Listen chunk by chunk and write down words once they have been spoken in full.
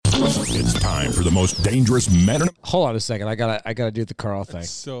It's time for the most dangerous men in... Hold on a second. I gotta do the Carl thing.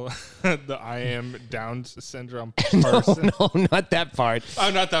 So the I am Down syndrome person. No, not that part.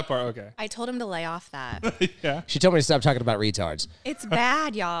 Oh, not that part. Okay. I told him to lay off that. Yeah. She told me to stop talking about retards. It's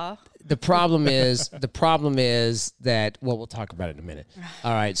bad, y'all. The problem is that, well, we'll talk about it in a minute.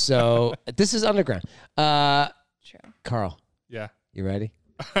 All right, so this is underground. True. Carl, Yeah. you ready?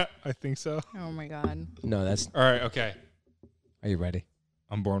 I think so. Oh my God. No, that's. All right. Okay. Are you ready?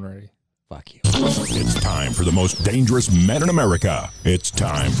 I'm born ready. Fuck you. It's time for the most dangerous men in America. It's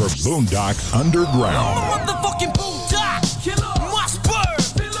time for Boondock Underground. Motherfucking Boondock Killer,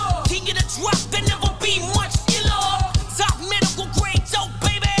 Mossberg, king of the drop, there never be much killer. Top medical grade dope,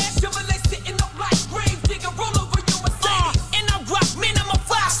 baby. Chevrolet sitting up like grave digger, roll over your Mercedes. And I rock men, I'm a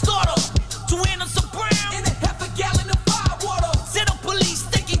fire starter. 2 ounces of brown and a half a gallon of fire water. Set up police,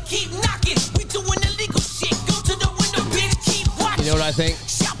 they can keep knocking. We doing illegal shit. Go to the window, bitch, keep watching. You know what I think?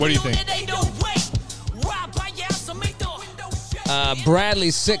 What do you think?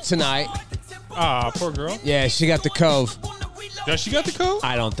 Bradley's sick tonight. Ah, poor girl. Yeah, she got the cove. Does she got the code?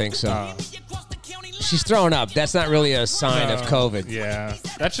 I don't think so. She's throwing up. That's not really a sign of COVID. Yeah.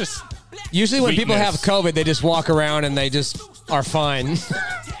 That's just... Usually when people have Weakness. COVID, they just walk around and they just are fine.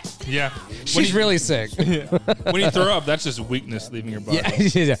 Yeah. She's really sick. When you throw up, that's just weakness leaving your body.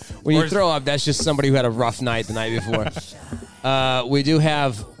 Yeah. When you Where's- throw up, that's just somebody who had a rough night the night before. We do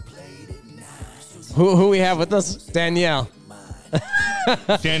have... Who we have with us? Danielle.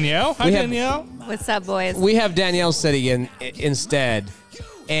 Danielle? Hi, We have- Danielle. What's up, boys? We have Danielle sitting in instead.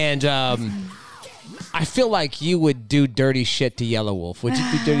 And I feel like you would do dirty shit to Yellow Wolf. Would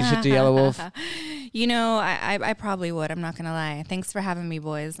you do dirty shit to Yellow Wolf? You know, I probably would. I'm not going to lie. Thanks for having me,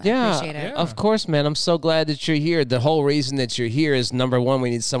 boys. I appreciate it. Of course, man. I'm so glad that you're here. The whole reason that you're here is, number one, we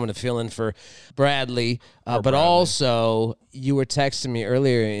need someone to fill in for Bradley. But Bradley. also, you were texting me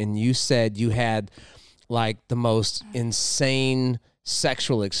earlier and you said you had like the most insane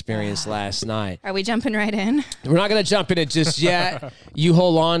sexual experience last night. Are we jumping right in? We're not going to jump in it just yet. You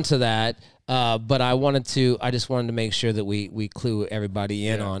hold on to that. But I just wanted to make sure that we clue everybody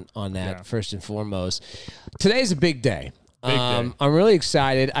in on that first and foremost. Today's a big day. Big day. I'm really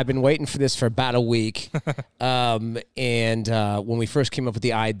excited. I've been waiting for this for about a week. And when we first came up with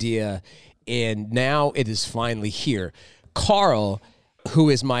the idea, and now it is finally here. Carl, who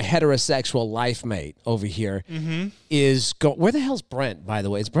is my heterosexual life mate over here, is going. Where the hell's Brent, by the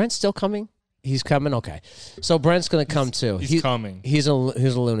way? Is Brent still coming? He's coming? Okay. So Brent's going to come too. He's coming. He's a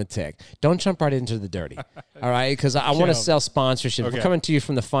lunatic. Don't jump right into the dirty. All right? Because I want to sell sponsorship. Okay. We're coming to you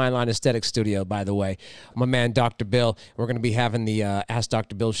from the Fine Line Aesthetic Studio, by the way. My man, Dr. Bill. We're going to be having the Ask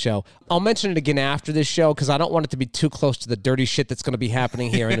Dr. Bill show. I'll mention it again after this show because I don't want it to be too close to the dirty shit that's going to be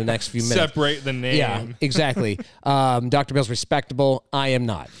happening here in the next few minutes. Separate the name. Yeah, exactly. Dr. Bill's respectable. I am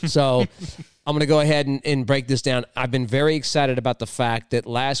not. So I'm going to go ahead and break this down. I've been very excited about the fact that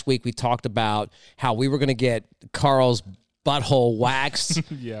last week we talked about how we were going to get Carl's butthole waxed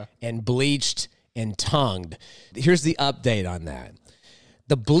Yeah. and bleached and tongued. Here's the update on that.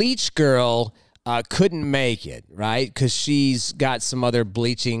 The bleach girl couldn't make it, right? Because she's got some other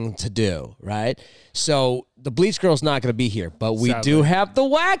bleaching to do, right? So the bleach girl's not going to be here, but we Sadly. do have the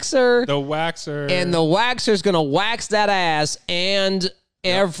waxer. The waxer. And the waxer's going to wax that ass and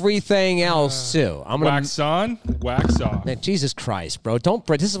everything else, too. I'm going wax on, wax off. to... Jesus Christ, bro. Don't...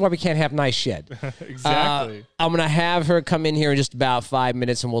 This is why we can't have nice shit. Exactly. I'm going to have her come in here in just about 5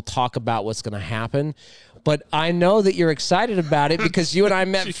 minutes, and we'll talk about what's going to happen. But I know that you're excited about it because you and I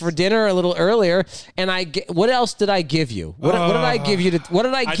met for dinner a little earlier, and what else did I give you? What did I give you? What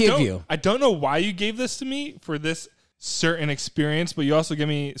did I give you? I don't know why you gave this to me for this certain experience, but you also give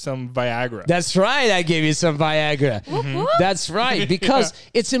me some Viagra. That's right. I gave you some Viagra. That's right. Because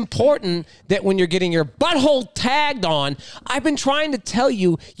it's important that when you're getting your butthole tagged on, I've been trying to tell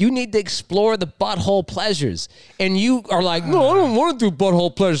you, you need to explore the butthole pleasures. And you are like, no, I don't want to do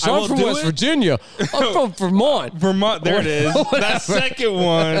butthole pleasures. I I'm will from do West it. Virginia. I'm from Vermont. Vermont, there it is. That second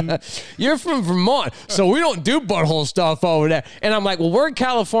one. You're from Vermont, so we don't do butthole stuff over there. And I'm like, well, we're in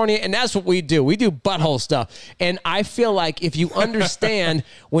California, and that's what we do. We do butthole stuff. And I feel like if you understand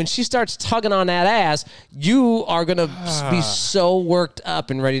when she starts tugging on that ass, you are going to be so worked up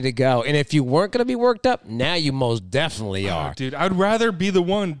and ready to go. And if you weren't going to be worked up, now you most definitely are. Dude, I'd rather be the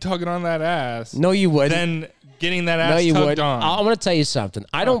one tugging on that ass No, you wouldn't. than getting that ass No, you tugged would. on. I'm going to tell you something.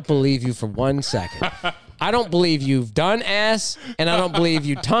 I don't believe you for 1 second. I don't believe you've done ass, and I don't believe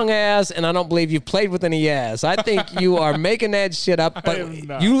you tongue ass, and I don't believe you've played with any ass. I think you are making that shit up, but am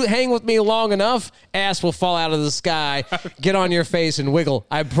not. you hang with me long enough, ass will fall out of the sky, get on your face, and wiggle.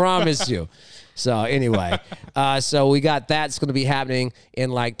 I promise you. So anyway, so we got that's going to be happening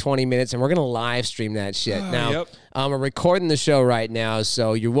in like 20 minutes, and we're going to live stream that shit. Now, Yep. I'm recording the show right now,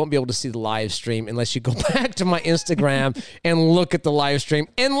 so you won't be able to see the live stream unless you go back to my Instagram and look at the live stream,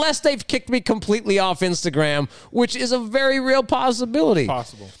 unless they've kicked me completely off Instagram, which is a very real possibility.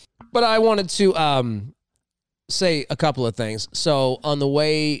 Possible. But I wanted to say a couple of things. So on the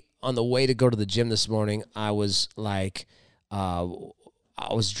way to go to the gym this morning, I was like, I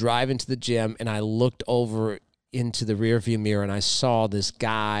was driving to the gym and I looked over into the rearview mirror and I saw this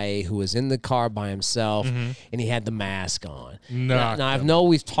guy who was in the car by himself and he had the mask on. Now I know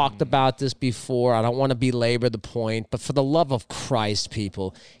we've talked about this before. I don't want to belabor the point, but for the love of Christ,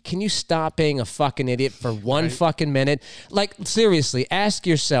 people, can you stop being a fucking idiot for one fucking minute? Like, seriously, ask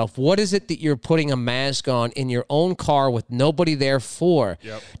yourself, what is it that you're putting a mask on in your own car with nobody there for?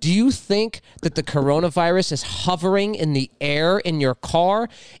 Yep. Do you think that the coronavirus is hovering in the air in your car?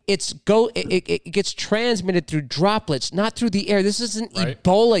 It gets transmitted through droplets, not through the air. This isn't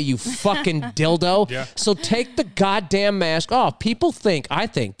Ebola, you fucking dildo. Yeah. So take the goddamn mask off. I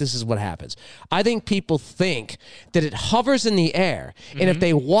think this is what happens. I think people think that it hovers in the air, and if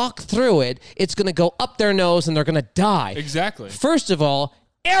they walk through it, it's going to go up their nose and they're going to die. Exactly. First of all,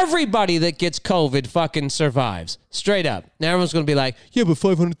 everybody that gets COVID fucking survives. Straight up. Now everyone's going to be like, yeah, but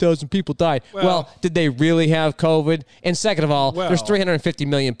 500,000 people died. Well, did they really have COVID? And second of all, there's 350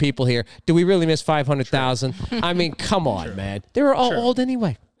 million people here. Do we really miss 500,000? I mean, come on, man. They were all old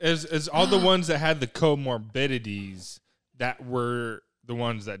anyway. As all the ones that had the comorbidities that were the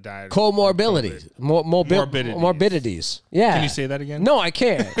ones that died. Comorbidities. Morbidities. Yeah. Can you say that again? No, I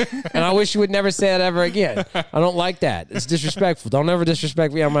can't. And I wish you would never say that ever again. I don't like that. It's disrespectful. Don't ever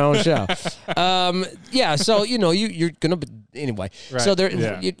disrespect me on my own show. Yeah, so, you're going to... Anyway. Right. So there...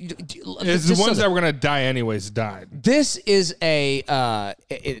 It's the ones that were going to die anyways died. This is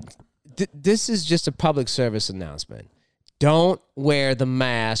this is just a public service announcement. Don't wear the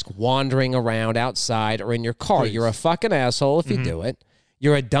mask wandering around outside or in your car. Please. You're a fucking asshole if you do it.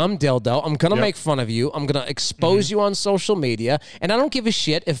 You're a dumb dildo. I'm going to make fun of you. I'm going to expose you on social media. And I don't give a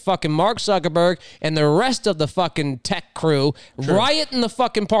shit if fucking Mark Zuckerberg and the rest of the fucking tech crew riot in the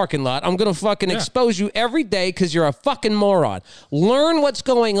fucking parking lot. I'm going to fucking expose you every day because you're a fucking moron. Learn what's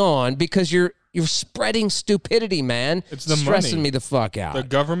going on because you're spreading stupidity, man. It's the stressing money. me the fuck out. The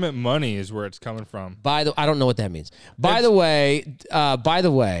government money is where it's coming from. I don't know what that means. By the way,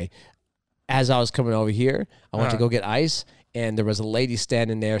 as I was coming over here, I went to go get ice, and there was a lady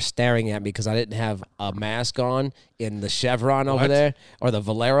standing there staring at me because I didn't have a mask on in the Chevron over there, or the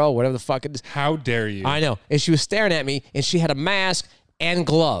Valero, whatever the fuck it is. How dare you? I know. And she was staring at me, and she had a mask and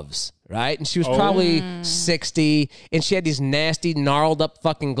gloves, right? And she was probably 60, and she had these nasty, gnarled up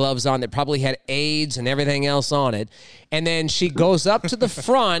fucking gloves on that probably had AIDS and everything else on it. And then she goes up to the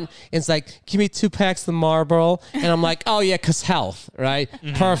front and it's like, give me 2 packs of the Marlboro. And I'm like, oh yeah, because health, right?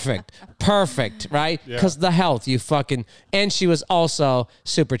 Perfect, right? Because the health, you fucking... And she was also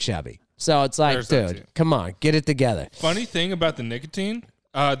super chubby. So it's like, dude, come on, get it together. Funny thing about the nicotine,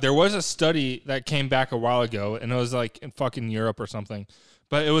 there was a study that came back a while ago, and it was like in fucking Europe or something,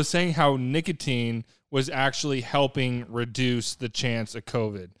 but it was saying how nicotine was actually helping reduce the chance of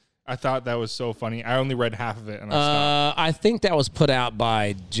COVID. I thought that was so funny. I only read half of it, and I stopped. I think that was put out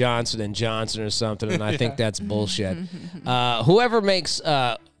by Johnson & Johnson or something, and I think that's bullshit. Whoever makes...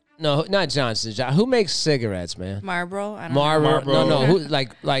 no, not Johnson. Who makes cigarettes, man? Marlboro? I don't Marlboro. No. Who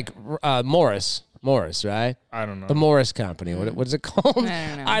like Morris? Morris, right? I don't know. The Morris Company. What is it called?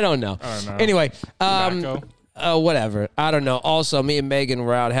 I don't know. I don't know. Anyway, Tobacco? whatever. I don't know. Also, me and Megan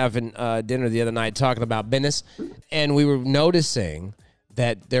were out having dinner the other night talking about business, and we were noticing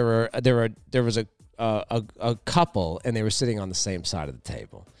that there was a couple, and they were sitting on the same side of the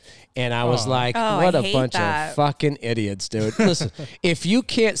table. And I was like, what a bunch of fucking idiots, dude. Listen, if you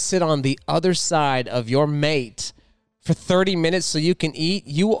can't sit on the other side of your mate for 30 minutes so you can eat,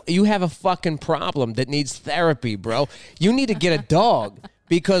 you have a fucking problem that needs therapy, bro. You need to get a dog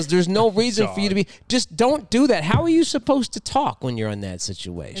because there's no reason for you to be... Just don't do that. How are you supposed to talk when you're in that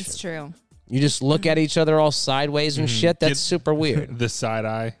situation? It's true. You just look at each other all sideways and shit? That's super weird. The side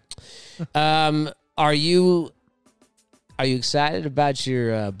eye. Are you excited about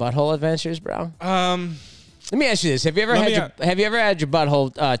your butthole adventures, bro? Let me ask you this: Have you ever had your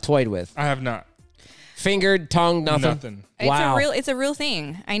butthole toyed with? I have not. Fingered, tongue, nothing. Nothing. Wow. It's a real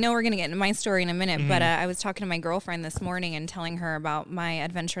thing. I know we're gonna get into my story in a minute, but I was talking to my girlfriend this morning and telling her about my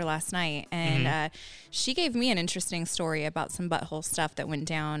adventure last night, and she gave me an interesting story about some butthole stuff that went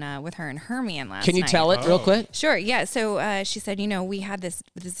down with her and her man last night. Can you tell it real quick? Sure. Yeah. So she said, we had this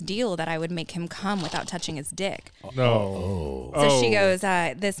deal that I would make him come without touching his dick. No. So she goes,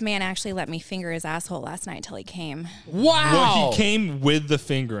 this man actually let me finger his asshole last night till he came. Wow. Well, he came with the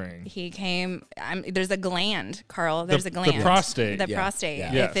fingering. He came. There's a gland, Carl. There's a gland. The prostate. The prostate.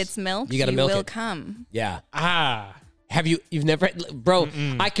 yeah. Yes. If it's milk, You gotta you milk will it. come. Yeah. Ah. Have you've never, bro,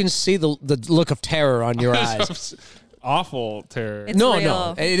 I can see the look of terror on your eyes. Awful terror. It's No,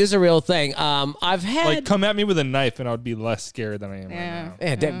 real. it is a real thing. I've had, Like, come at me with a knife and I would be less scared than I am right now.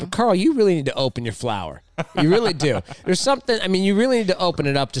 yeah, but Carl, you really need to open your flower. You really do. There's something, I mean, you really need to open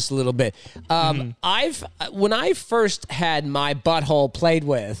it up just a little bit. When I first had my butthole played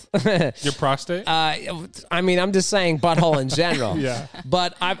with, Your prostate? I mean, I'm just saying butthole in general. Yeah.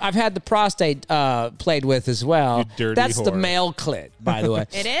 But I've had the prostate played with as well. You dirty That's the whore. male clit, by the way.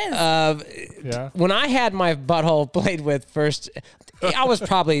 It is. Yeah. When I had my butthole played with first, I was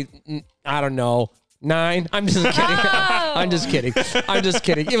probably, I don't know, 9. I'm just kidding. I'm just kidding. I'm just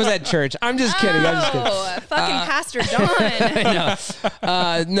kidding. It was at church. I'm just kidding. I'm just kidding. Oh, fucking Pastor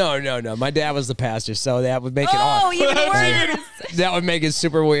Don. No. My dad was the pastor, so that would make it odd. Oh, even worse. That would make it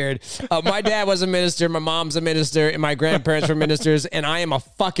super weird. My dad was a minister, my mom's a minister, and my grandparents were ministers, and I am a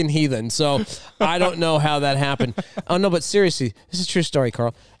fucking heathen. So I don't know how that happened. Oh, no, but seriously, this is a true story,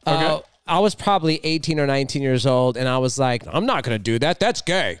 Carl. Okay. I was probably 18 or 19 years old, and I was like, I'm not going to do that. That's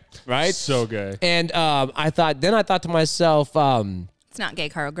gay, right? So gay. And I thought to myself, It's not gay,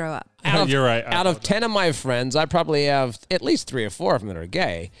 Carl. Grow up. You're right. Out of 10 of my friends, I probably have at least 3 or 4 of them that are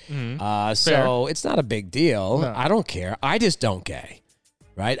gay. So it's not a big deal. No. I don't care. I just don't gay,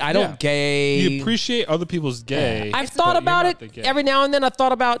 right? I don't gay. You appreciate other people's gay. I've but thought you're about not it the gay. every now and then. I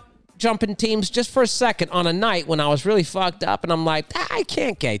thought about jumping teams just for a second on a night when I was really fucked up, and I'm like, I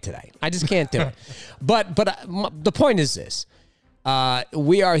can't gay today. I just can't do it. But the point is this.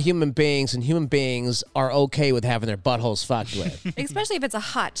 We are human beings, and human beings are okay with having their buttholes fucked with. Especially if it's a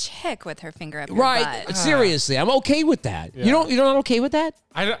hot chick with her finger up your Right? butt. Seriously, I'm okay with that. Yeah. You're not okay with that?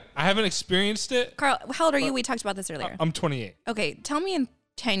 I haven't experienced it. Carl, how old are you? We talked about this earlier. I'm 28. Okay, tell me in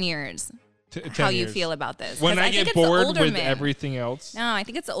 10 years 10 how you years. feel about this. When 'Cause I think get it's the bored older with men. everything else. No, I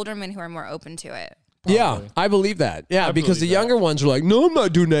think it's the older men who are more open to it. Yeah, I believe that. Yeah, because the believe that. younger ones are like, no, I'm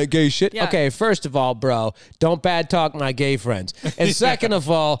not doing that gay shit. Yeah. Okay, first of all, bro, don't bad talk my gay friends. And second of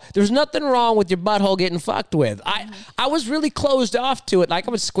all, there's nothing wrong with your butthole getting fucked with. I was really closed off to it. Like,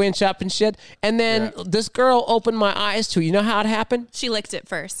 I would squinch up and shit. And then this girl opened my eyes to it. You know how it happened? She licked it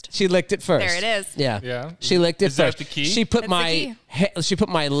first. She licked it first. There it is. Yeah. Yeah. She licked it Is that first. the key? She put That's the key. she put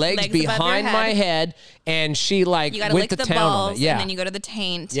my legs Legs above your behind my head. head, and she like You gotta went lick to the town on balls, it. Yeah. and then you go to the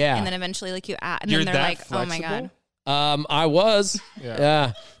taint, Yeah. and then eventually like you add, and You're then they're that like, oh my flexible? god. I was.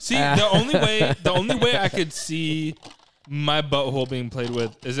 Yeah. See, the only way I could see my butthole being played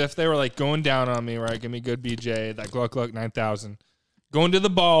with is if they were like going down on me, right? Give me good BJ, that Gluck Gluck 9000, going to the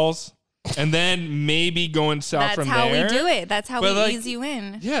balls, and then maybe going south That's from how there. we do it. That's how But, we like, ease you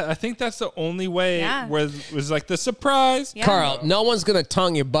in. Yeah, I think that's the only way. Yeah. Where it was like the surprise. Yeah. Carl, no one's gonna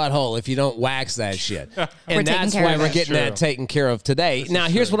tongue your butthole if you don't wax that shit, and taking that's care why of we're it. getting that True. taken care of today. Now,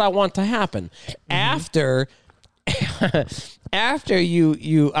 here's what I want to happen after. After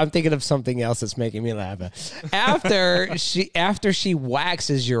you, I'm thinking of something else that's making me laugh. After she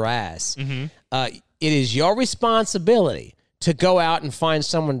waxes your ass, it is your responsibility to go out and find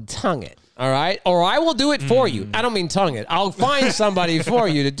someone to tongue it. All right, or I will do it for you. I don't mean tongue it. I'll find somebody for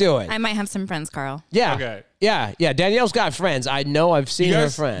you to do it. I might have some friends, Carl. Yeah. Okay. Yeah. Danielle's got friends. I know. I've seen her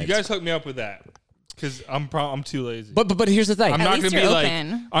friends. You guys hook me up with that because I'm too lazy. But here's the thing. I'm not least gonna be you're like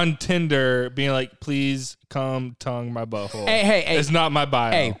open. on Tinder being like, please come tongue my butthole. Hey. It's not my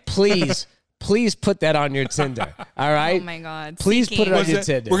bio. Hey, please put that on your Tinder. All right. Oh my god. Please put it on What's your it?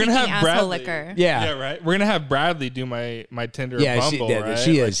 Tinder. We're gonna Seeking have asshole Bradley. liquor. Yeah. Yeah, right. We're gonna have Bradley do my Tinder Yeah, Bumble, right?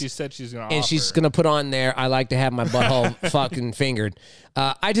 she Like, is. she said she's gonna. And she's offer. gonna put on there. I like to have my butthole fucking fingered.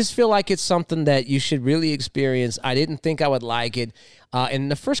 I just feel like it's something that you should really experience. I didn't think I would like it.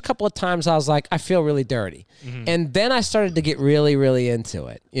 And the first couple of times I was like, I feel really dirty. And then I started to get really, really into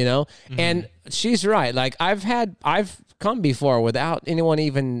it, you know? And she's right. Like I've come before without anyone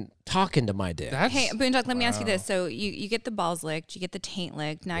even talking to my dick. That's, Hey, Boondock, let me ask you this. So you get the balls licked, you get the taint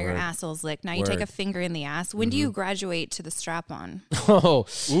licked, now your asshole's licked, now you take Word. a finger in the ass. When do you graduate to the strap-on? Oh,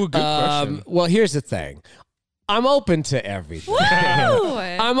 Ooh, good question. well, here's the thing. I'm open to everything. Woo!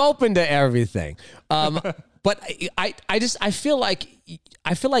 I'm open to everything. But I feel like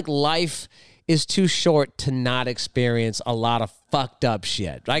life is too short to not experience a lot of fucked up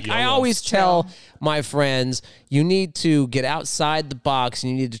shit. Like I YOLO. always tell my friends, you need to get outside the box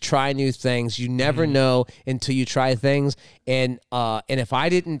and you need to try new things. You never know until you try things. And if I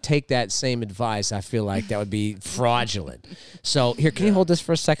didn't take that same advice, I feel like that would be fraudulent. So here, can you hold this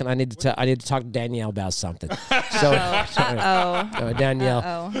for a second? I need to talk to Danielle about something. So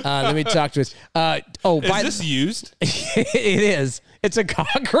Danielle, let me talk to us. Is this used? It is. It's a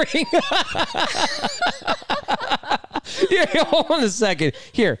cock ring. Here, hold on a second.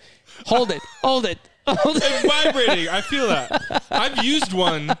 Here, hold it. It's vibrating. I feel that. I've used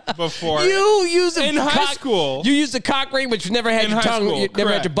one before. You used a in high school. You used a cock ring, but you never had In your high tongue. school, You never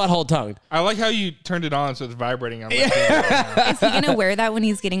had your correct. butthole tongued. I like how you turned it on so it's vibrating. I'm like, Is he gonna wear that when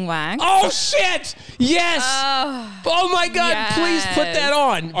he's getting waxed? Oh shit! Yes. Oh my god! Please put that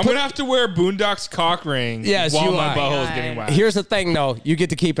on. I'm gonna have to wear Boondocks cock ring Yes, while you my are. butthole is God. getting waxed. Here's the thing, though. You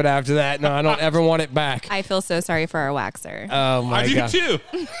get to keep it after that. No, I don't ever want it back. I feel so sorry for our waxer. Oh my I do god! too.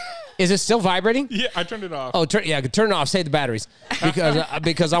 Is it still vibrating? Yeah, I turned it off. Oh, turn it off. Save the batteries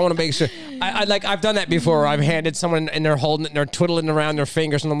because I want to make sure. I've done that before. I've handed someone and they're holding it and they're twiddling around their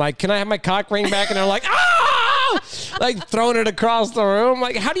fingers and I'm like, can I have my cock ring back? And they're like, ah, like throwing it across the room.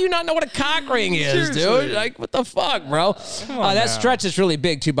 Like, how do you not know what a cock ring is, Seriously. dude? Like, what the fuck, bro? on That now. stretch is really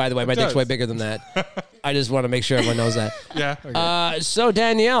big too. By the way, my dick's does. way bigger than that. I just want to make sure everyone knows that. Yeah. Okay. So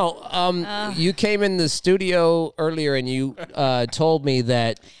Danielle, you came in the studio earlier and you told me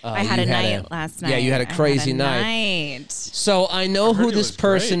that I had you a night last night. Yeah, you had a crazy I had a night. So I know who it this was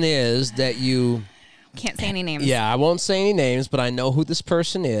person is that you. Can't say any names. Yeah, I won't say any names, but I know who this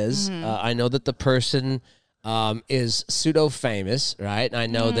person is. I know that the person is pseudo famous, right? And I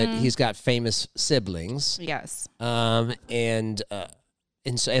know that he's got famous siblings. Yes. And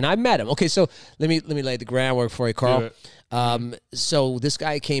I met him. Okay, so let me lay the groundwork for you, Carl. Do So this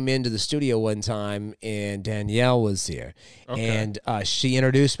guy came into the studio one time, and Danielle was here, and she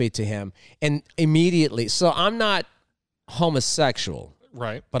introduced me to him, and immediately. So I'm not homosexual,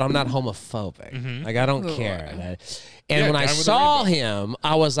 Right. but I'm not homophobic. Like I don't care. And Yeah, when I down with the saw rainbow. him,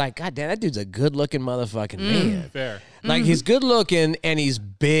 I was like, God damn, that dude's a good-looking motherfucking man. Fair. Like he's good-looking and he's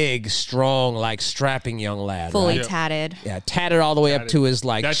big, strong, like strapping young lad. Fully right? tatted. Yeah, tatted all the way up Tatted. to his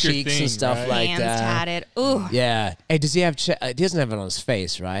like That's your cheeks thing, and stuff right? like Hands that. tatted. Ooh. Yeah. Hey, does he have? He doesn't have it on his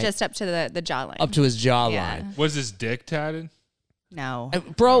face, right? Just up to the jawline. up to his jawline. Yeah. Was his dick tatted? No.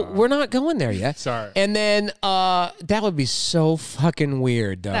 Bro, we're not going there yet. Sorry. And then that would be so fucking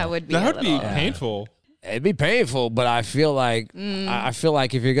weird, though. That would be That a would be little. painful. It'd be painful, but I feel like I feel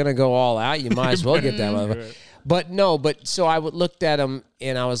like if you're gonna go all out, you might as well get that motherfucker. But no, so I looked at him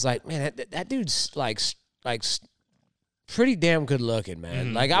and I was like, man, that dude's like pretty damn good looking,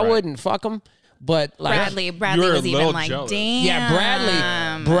 man. Like I right. wouldn't fuck him, but like Bradley You was were a even little like, jealous. damn.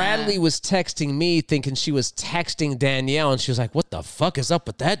 Yeah, Bradley was texting me thinking she was texting Danielle, and she was like, "What the fuck is up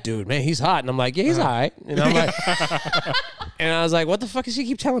with that dude, man? He's hot." And I'm like, "Yeah, he's all right." And I'm like, and I was like, "What the fuck does she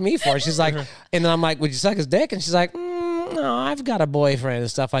keep telling me for?" She's like, and then I'm like, "Would you suck his dick?" And she's like, "No, I've got a boyfriend and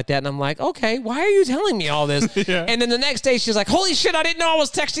stuff like that." And I'm like, "Okay, why are you telling me all this?" And then the next day she's like, "Holy shit, I didn't know I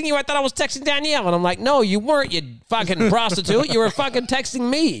was texting you. I thought I was texting Danielle." And I'm like, "No, you weren't, you fucking prostitute. You were fucking texting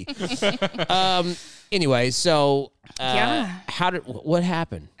me." Anyway, so Yeah. what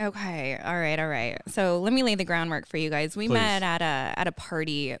happened? Okay. All right. So let me lay the groundwork for you guys. We met at a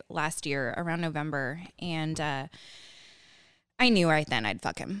party last year around November, and I knew right then I'd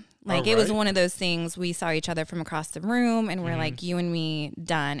fuck him. Like it was Alright. one of those things. We saw each other from across the room, and we're like, "You and me,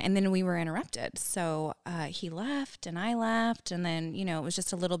 done." And then we were interrupted. So he left, and I left, and then it was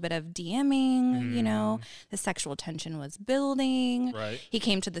just a little bit of DMing. The sexual tension was building. Right. He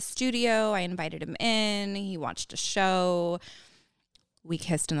came to the studio. I invited him in. He watched a show. We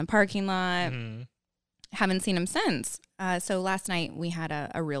kissed in the parking lot. Haven't seen him since. So last night we had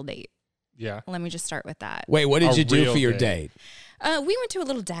a real date. Yeah. Let me just start with that. Wait, what did A you do real for your date. date? We went to a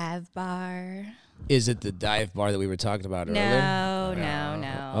little dive bar. Is it the dive bar that we were talking about earlier?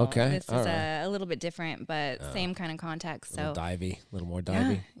 No. Okay, This all is right. a little bit different, but same kind of context. A So little divey, a little more yeah,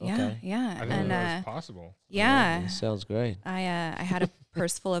 divey. yeah, Okay. yeah. I didn't And know that was possible. yeah, Sounds great. I had a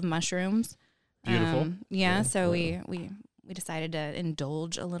purse full of mushrooms. Beautiful. So we decided to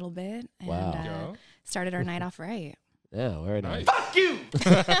indulge a little bit and Wow. Go. started our night off right. Yeah, very nice.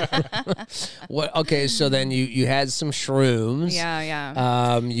 Nice. What? Okay, so then you had some shrooms.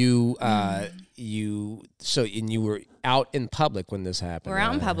 Yeah. You were out in public when this happened. We're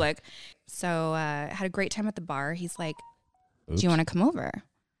out in right? public. So had a great time at the bar. He's like, "Do you want to come over?"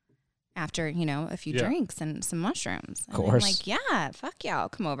 After, a few Yeah. drinks and some mushrooms. Of course. I'm like, yeah, fuck yeah, I'll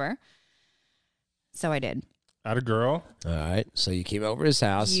come over. So I did. At a girl. All right. So you came over his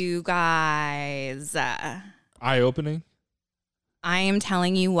house. You guys, Eye-opening. I am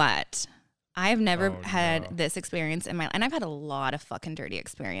telling you what. I've never Oh, had no. this experience in my life. And I've had a lot of fucking dirty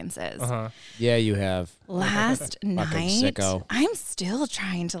experiences. Uh-huh. Yeah, you have. Last night, sicko. I'm still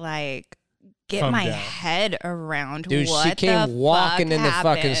trying to like get Calm my down. head around Dude, what she the came walking fuck in the fucking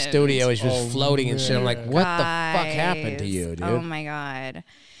happened. studio and she was Oh, floating and shit. I'm like, man. what the fuck happened to Guys, you, dude? Oh my God.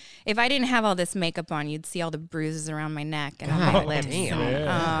 If I didn't have all this makeup on, you'd see all the bruises around my neck and on my God lips. damn. And-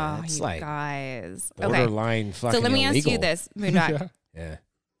 Yeah. oh, It's you like guys. Okay. Borderline fucking So let me ask you illegal. this, Moondog. Yeah.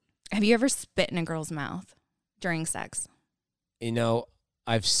 Have you ever spit in a girl's mouth during sex? You know,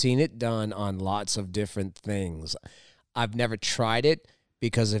 I've seen it done on lots of different things. I've never tried it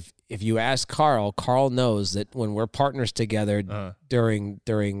because if you ask Carl knows that when we're partners together during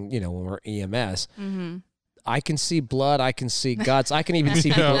when we're EMS, I can see blood, I can see guts, I can even see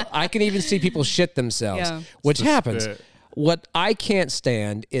people I can even see people shit themselves, Yeah. which It's the happens. spit. What I can't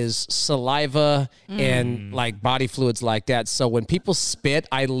stand is saliva and like body fluids like that. So when people spit,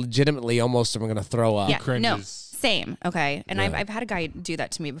 I legitimately almost am going to throw up. Yeah, no, cringes. same. Okay, and Yeah. I've had a guy do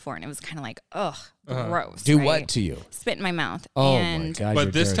that to me before, and it was kind of like, ugh, gross. Do right? what to you? Spit in my mouth. Oh and my god! But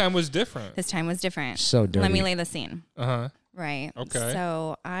you're this dirty. time was different. This time was different. So dirty. Let me lay the scene. Uh-huh. Right. Okay.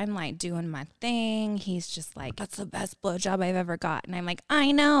 So I'm like doing my thing. He's just like, that's the best blowjob I've ever got. And I'm like,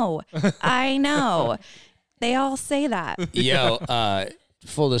 I know. I know. They all say that. Yo,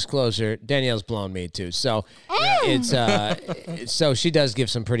 full disclosure, Danielle's blown me too. So it's so she does give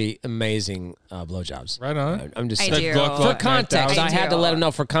some pretty amazing blowjobs. Right on. I'm just I saying. do. For context, 9,000. I had to do. let him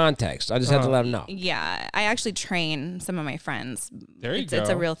know. For context, I just had to let him know. Yeah. I actually train some of my friends. There you It's a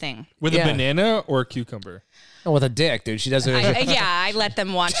go. real thing. With Yeah. a banana or a cucumber? Oh, with a dick, dude. She does it. I let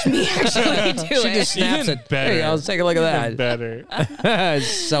them watch me actually do She it. just snaps Even it. better. Hey, let's take a look at Even that. better. It's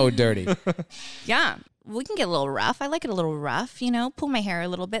so dirty. Yeah. We can get a little rough. I like it a little rough, pull my hair a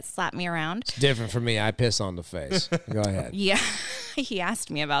little bit, slap me around. Different for me. I piss on the face. Go ahead. Yeah. He asked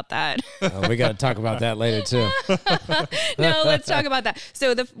me about that. We got to talk about that later too. No, let's talk about that.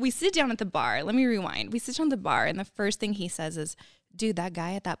 So we sit down at the bar. Let me rewind. We sit down at the bar, and the first thing he says is, dude, that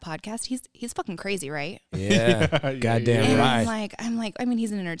guy at that podcast, he's fucking crazy, right? Yeah. Goddamn And right. I'm like, I mean,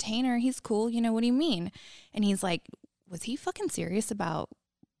 he's an entertainer. He's cool. What do you mean? And he's like, was he fucking serious about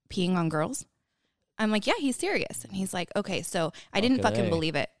peeing on girls? I'm like, yeah, he's serious. And he's like, okay, so I didn't fucking Okay.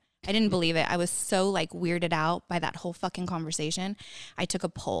 believe it. I didn't believe it. I was so like weirded out by that whole fucking conversation. I took a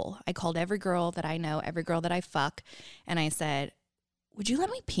poll. I called every girl that I know, every girl that I fuck, and I said, would you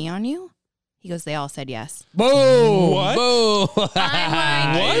let me pee on you? He goes, they all said yes. Boom. What? Boom.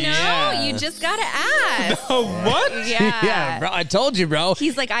 I'm like, What? no, Yeah. you just gotta ask. Oh, what? Yeah. Yeah, bro. I told you, bro.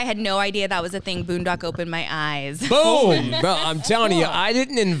 He's like, I had no idea that was a thing. Boondock opened my eyes. Boom, bro. I'm telling you, I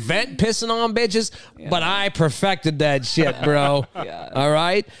didn't invent pissing on bitches, but I perfected that shit, bro. All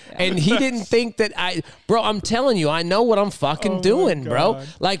right? And he didn't think that bro, I'm telling you, I know what I'm fucking doing, bro. God.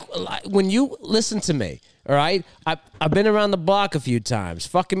 Like when you listen to me, all right? I've been around the block a few times.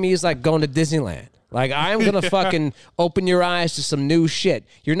 Fucking me is like going to Disneyland. Like, I'm going to fucking open your eyes to some new shit.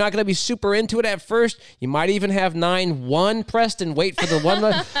 You're not going to be super into it at first. You might even have 9-1 pressed and wait for the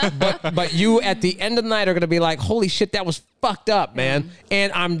one. But you, at the end of the night, are going to be like, holy shit, that was fucked up, man.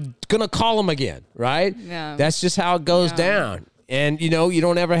 And I'm going to call him again, right? Yeah. That's just how it goes down. And, you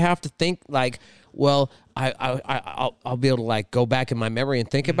don't ever have to think like, well, I'll be able to like go back in my memory and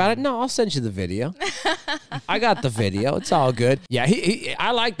think about it. No, I'll send you the video. I got the video. It's all good. Yeah,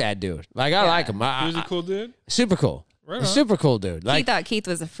 I like that dude. Like I like him. He was a cool dude. Super cool. Right on. Super cool dude. He Like, thought Keith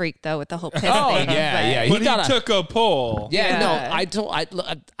was a freak though with the whole piss oh thing. yeah. But he got took a poll. Yeah,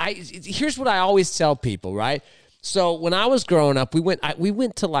 Yeah. no, here's what I always tell people, right? So when I was growing up, we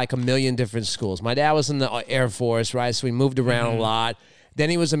went to like a million different schools. My dad was in the Air Force, right? So we moved around a lot. Then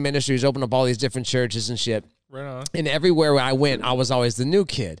he was in ministry. He's opened up all these different churches and shit. Right on. And everywhere I went, I was always the new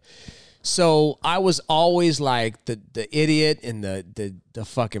kid. So I was always like the idiot and the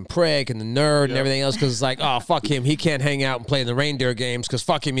fucking prick and the nerd and everything else because it's like, oh, fuck him. He can't hang out and play in the reindeer games because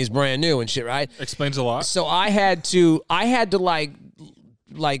fuck him. He's brand new and shit, right? Explains a lot. So I had to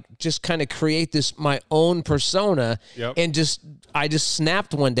like just kind of create this my own persona and I just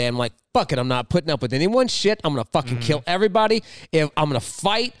snapped one day. I'm like, fuck it, I'm not putting up with anyone's shit. I'm gonna fucking kill everybody. If I'm gonna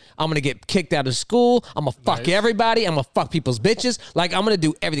fight, I'm gonna get kicked out of school. I'm gonna fuck everybody. I'm gonna fuck people's bitches. Like I'm gonna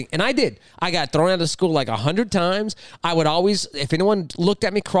do everything. And I did. I got thrown out of school like 100 times. I would always, if anyone looked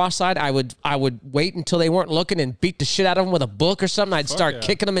at me cross-eyed, I would wait until they weren't looking and beat the shit out of them with a book or something. I'd start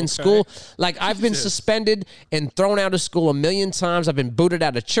kicking them in school. Like I've been suspended and thrown out of school a million times. I've been booted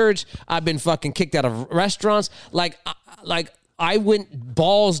out of church. I've been fucking kicked out of restaurants. Like I went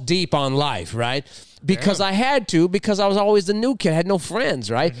balls deep on life, right? because I had to, because I was always the new kid. I had no friends,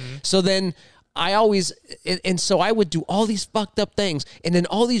 right? So then I always, and so I would do all these fucked up things. And then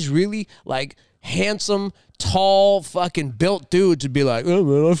all these really like handsome, tall, fucking built dudes would be like, oh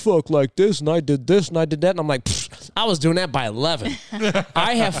man, I fuck like this and I did this and I did that. And I'm like, I was doing that by 11.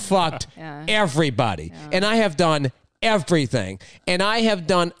 I have fucked everybody. And I have done everything. And I have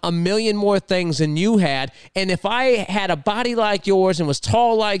done a million more things than you had. And if I had a body like yours and was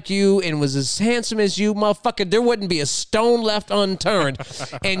tall like you and was as handsome as you, motherfucker, there wouldn't be a stone left unturned.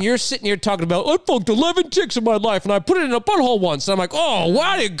 And you're sitting here talking about, I fucked 11 chicks in my life and I put it in a butthole once. And I'm like, oh,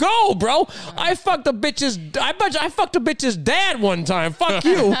 where'd it go, bro? I fucked a bitch's dad one time. Fuck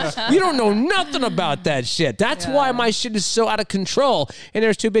you. You don't know nothing about that shit. That's why my shit is so out of control. And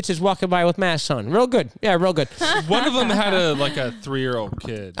there's two bitches walking by with masks on. Real good. Yeah, real good. One of them had a 3-year-old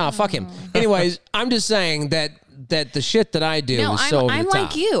kid. Oh, fuck him. Anyways, I'm just saying that the shit that I do is so over I'm the like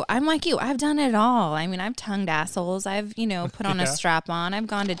top. you. I'm like you. I've done it all. I mean, I've tongued assholes. I've, put on a strap on. I've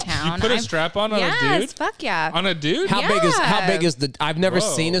gone to town. You put a strap on a dude? Yes, fuck yeah. On a dude? How big is the? I've never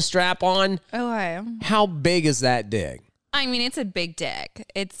seen a strap on. Okay. How big is that dick? I mean, it's a big dick.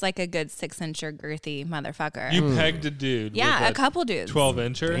 It's like a good 6-incher girthy motherfucker. You pegged a dude. yeah, with a couple dudes.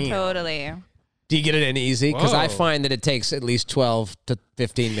 12-incher? Totally. Do you get it in easy? Because I Whoa. find that it takes at least 12 to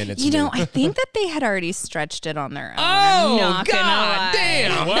 15 minutes. to do. I think that they had already stretched it on their own. Oh I'm not gonna God lie.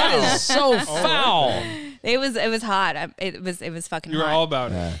 damn! Wow. That is so foul. It was hot. It was fucking You were hot. all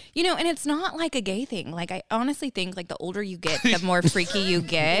about it. And it's not like a gay thing. Like, I honestly think like the older you get, the more freaky you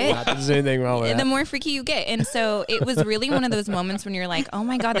get. Not that there's anything wrong with The that. more freaky you get. And so it was really one of those moments when you're like, oh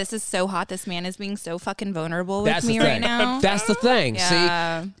my God, this is so hot. This man is being so fucking vulnerable with That's me the right thing. now. That's the thing.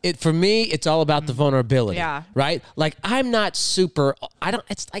 Yeah. See, for me, it's all about the vulnerability. Yeah. Right. Like I'm not super.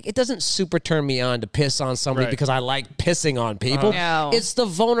 It's like it doesn't super turn me on to piss on somebody Right. because I like pissing on people. No. It's the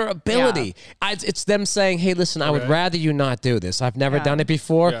vulnerability. It's them saying, "Hey, listen, I would rather you not do this. I've never done it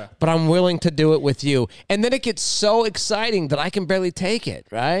before, Yeah. but I'm willing to do it with you." And then it gets so exciting that I can barely take it.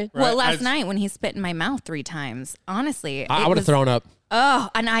 Right. Well, Right. last night when he spit in my mouth 3 times, honestly, I it would have was- thrown up. Oh,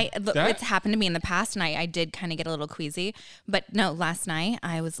 and That- it's happened to me in the past, and I did kind of get a little queasy. But no, last night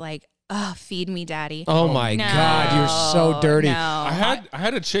I was like, oh, feed me, daddy. Oh my No, God, you're so dirty. No. I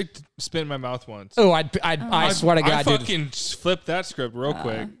had a chick spit in my mouth once. Oh, I swear to God, I dude. fucking flipped that script real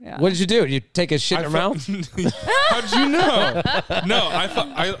quick. What did you do? Did you take a shit in her mouth? How'd you know? No,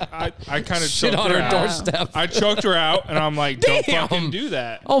 I kind of Shit choked on her out. doorstep. I choked her out, and I'm like, don't Damn. fucking do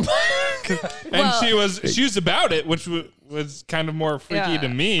that. Oh my. And she was about it, which was kind of more freaky to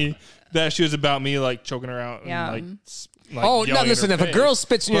me. That she was about me like choking her out. Yeah. And, like Oh, yelling no, at listen, her if a face. girl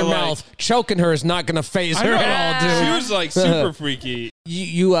spits in But, your like, mouth, choking her is not going to phase I her know. at all, dude. She was like super freaky.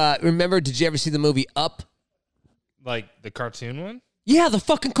 You remember, did you ever see the movie Up? Like the cartoon one. Yeah, the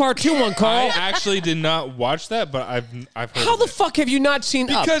fucking cartoon one, I Carl. actually did not watch that, but I've heard How of the it. fuck have you not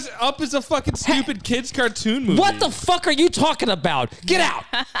seen Up? Because Up is a fucking stupid kids cartoon movie. What the fuck are you talking about? Get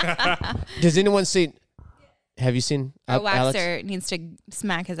out. Does anyone see... Have you seen Up, A Alex? waxer needs to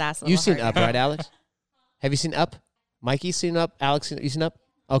smack his ass a little You've seen hard. Up, right, Alex? Have you seen Up? Mikey seen Up? Alex, you seen Up?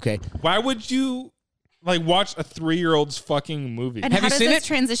 Okay. Why would you like watch a 3-year-old's fucking movie? And Have how you does seen this it?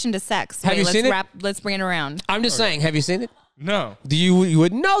 transition to sex? Have you let's seen it? Let's bring it around. I'm just saying, have you seen it? No. You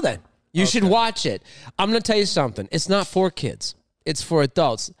wouldn't know then. You should watch it. I'm going to tell you something. It's not for kids. It's for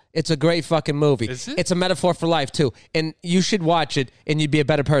adults. It's a great fucking movie. Is it? It's a metaphor for life too. And you should watch it and you'd be a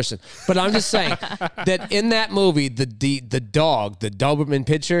better person. But I'm just saying that in that movie, the dog, the Doberman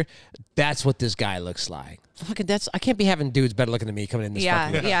picture, that's what this guy looks like. Fucking I can't be having dudes better looking than me coming in this Yeah,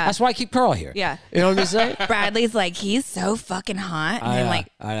 fucking yeah. That's why I keep Carl here. Yeah. You know what I'm saying? Bradley's like, he's so fucking hot. And I I'm know, like,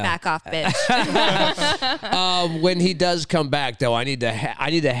 I know. back off, bitch. When he does come back, though, I need to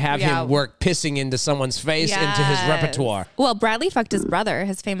have Yeah. him work pissing into someone's face into his Yes. repertoire. Well, Bradley fucked his brother,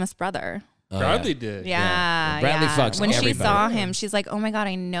 his famous brother. Bradley did. Yeah. Bradley yeah. fucks When she everybody. saw him, she's like, oh my God,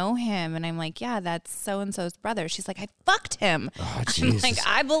 I know him. And I'm like, yeah, that's so-and-so's brother. She's like, I fucked him. Oh, I'm Jesus. like,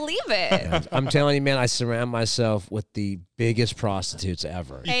 I believe it. I'm telling you, man, I surround myself with the biggest prostitutes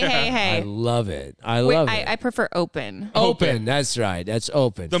ever. Hey, hey, I hey. love it. I Wait, love I it. prefer open. Open. That's right. That's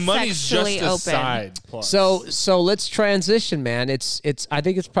open. The money's Sexually just a open. side plus. So let's transition, man. It's. I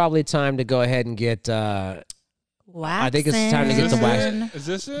think it's probably time to go ahead and get. Waxing. I think it's time to get the wax. Is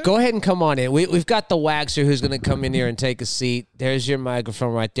this it? Go ahead and come on in. We've got the waxer who's going to come in here and take a seat. There's your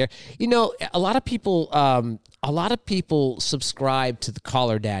microphone right there. You know, a lot of people subscribe to the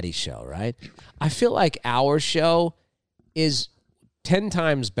Caller Daddy show, right? I feel like our show is 10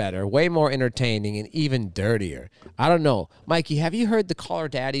 times better, way more entertaining, and even dirtier. I don't know. Mikey, have you heard the Caller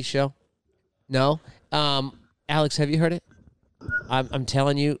Daddy show? No? Alex, have you heard it? I'm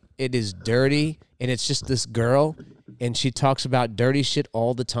telling you, it is dirty, and it's just this girl, and she talks about dirty shit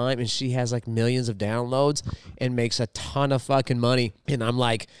all the time, and she has like millions of downloads and makes a ton of fucking money. And I'm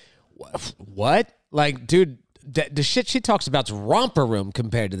like, what? Like, dude, the shit she talks about's romper room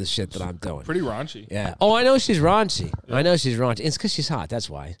compared to the shit that I'm doing. Pretty raunchy. Yeah. Oh, I know she's raunchy. I know she's raunchy. It's because she's hot. That's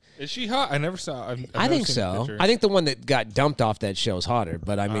why. Is she hot? I never saw. I've I never think seen so. the picture. I think the one that got dumped off that show is hotter,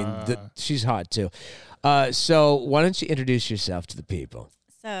 but I mean, she's hot too. So why don't you introduce yourself to the people?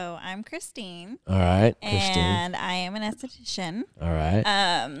 So I'm Christine. All right, Christine. And I am an esthetician. All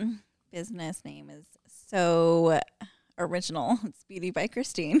right. Business name is so original. It's Beauty by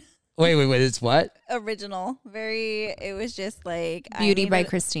Christine. Wait. It's what? Original. It was just like Beauty by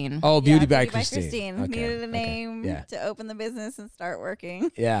Christine. Oh, Yeah, Beauty by Christine. Okay, Needed a okay. name Yeah. to open the business and start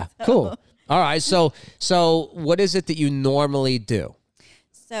working. Yeah. Cool. All right. So what is it that you normally do?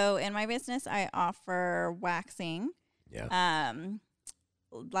 So in my business, I offer waxing, Yeah.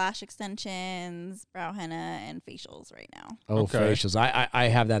 lash extensions, brow henna, and facials right now. Oh, Okay. facials. I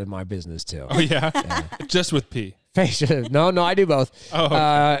have that in my business too. Oh yeah, just with P. Facial. No, I do both. Oh,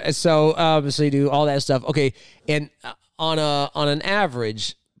 okay. So you do all that stuff. Okay. And on an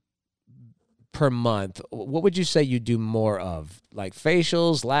average per month, what would you say you do more of? Like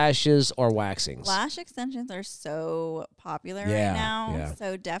facials, lashes, or waxings? Lash extensions are so popular Yeah, right now. yeah.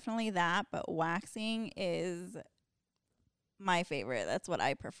 So definitely that, but waxing is my favorite. That's what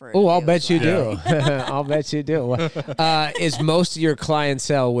I prefer. Oh, to I'll do bet is you wax. do. I'll bet you do. Is most of your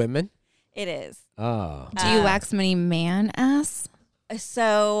clientele women? It is. Oh. Do you wax many man ass?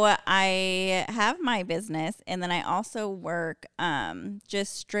 So I have my business, and then I also work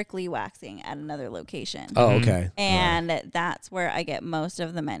just strictly waxing at another location. Oh, okay. And that's where I get most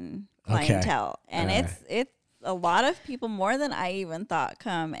of the men Okay. clientele. And All it's a lot of people, more than I even thought,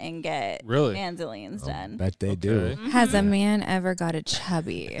 come and get Really? manzilians done. Bet they do. Has a man ever got a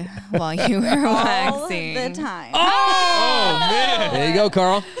chubby while you were All waxing? the time. Oh man, There you go,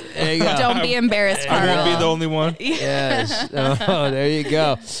 Carl. There you go. Don't be embarrassed, I won't be the Carl. only one. Yes. Oh, there you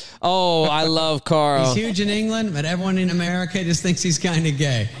go. Oh, I love Carl. He's huge in England, but everyone in America just thinks he's kind of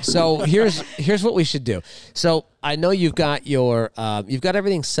gay. So here's what we should do. So I know you've got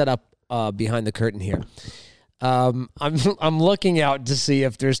everything set up behind the curtain here. I'm looking out to see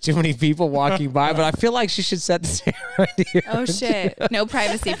if there's too many people walking by, but I feel like she should set the table right here. Oh shit! No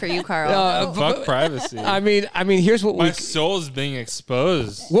privacy for you, Carl. Fuck privacy. I mean, here's what My soul is being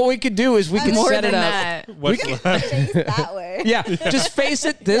exposed. what we could do is we could More set than it up. that. What's left? Face that way. Yeah, just face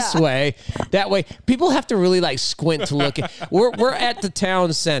it this way. That way, people have to really like squint to look at. We're at the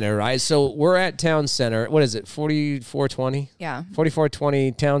town center, right? So we're at town center. What is it? 4420. Yeah.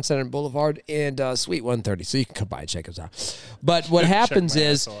 4420 Town Center Boulevard and Suite 130. So you can come by and check us out. But what happens my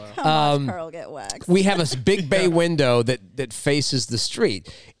is asshole out. How much Carl get waxed? we have a big bay window that faces the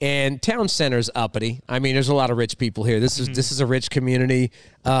street, and town center's uppity. I mean, there's a lot of rich people here. This is a rich community.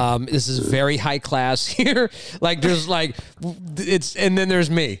 This is very high class here. Like there's like and then there's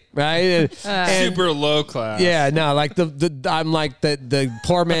me, right? And- Super low class. yeah, no, like I'm like the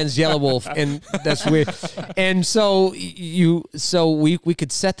poor man's yellow wolf, and that's weird. And so we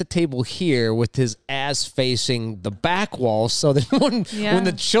could set the table here with his ass facing the back wall, so that when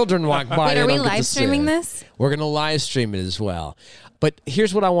the children walk by, Wait, they are we don't get to live see streaming it. this? We're gonna live stream it as well. But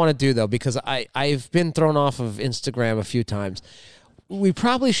here's what I want to do though, because I've been thrown off of Instagram a few times. We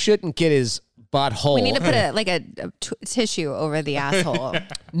probably shouldn't get his butthole. We need to put a tissue over the asshole.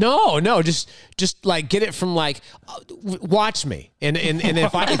 No, just like get it from like, watch me, and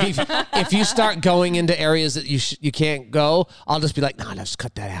if you start going into areas that you can't go, I'll just be like, no, let's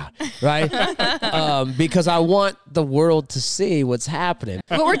cut that out, right? Because I want the world to see what's happening.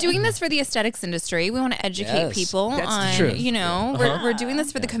 But we're doing this for the aesthetics industry. We want to educate Yes, people that's the on, truth. we're doing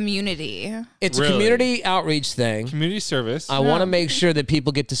this for the community. It's a Really? community outreach thing. Community service. I want to make sure that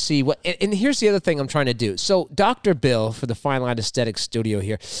people get to see what. And here's the other thing I'm trying to do. So Dr. Bill for the Fine Line Aesthetics Studio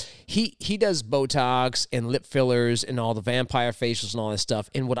here, he does Botox and lip fillers and all the vampire facials and all that stuff.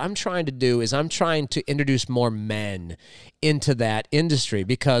 And what I'm trying to do is I'm trying to introduce more men into that industry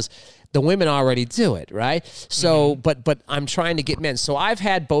because the women already do it, right? So, but I'm trying to get men. So I've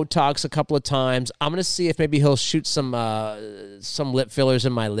had Botox a couple of times. I'm gonna see if maybe he'll shoot some lip fillers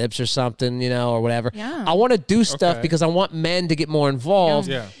in my lips or something, or whatever. Yeah. I want to do stuff Okay. because I want men to get more involved.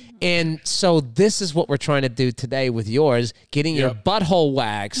 Yeah. And so this is what we're trying to do today with yours, getting your butthole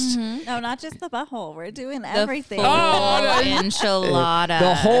waxed. No, not just the butthole. We're doing The everything. full enchilada.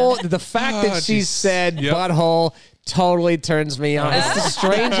 The fact that she Yep. said butthole totally turns me on. It's the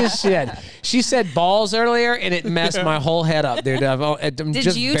strangest shit. She said balls earlier, and it messed my whole head up, dude.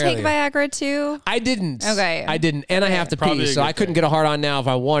 Did you take Viagra too? I didn't. Okay. I didn't. And I have to Probably pee, a so good I couldn't thing. get a hard on now if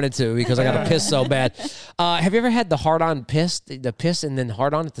I wanted to because I got to piss so bad. Have you ever had the hard on piss, the piss and then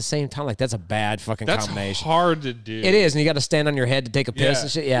hard on at the same time? Like, that's a bad fucking That's combination. hard to do. It is, and you got to stand on your head to take a piss Yeah.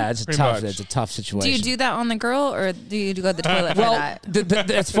 and shit. Yeah, it's Pretty tough. much. It's a tough situation. Do you do that on the girl, or do you go to the toilet for Well, that?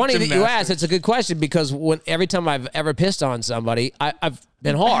 it's funny that you Gymnastics. asked. It's a good question because every time I've ever pissed on somebody, I've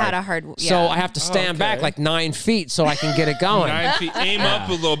been hard. Had a hard- So yeah. I have to stand Okay. back like 9 feet so I can get it going. 9 feet. Aim up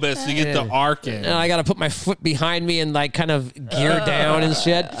a little bit so you get the arc in. And I got to put my foot behind me and like kind of gear down and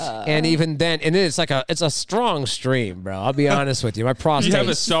shit. And even then, and then it's a strong stream, bro. I'll be honest with you. My prostate's You have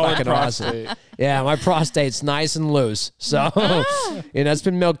a solid fucking prostate. awesome. Yeah, my prostate's nice and loose. So, it's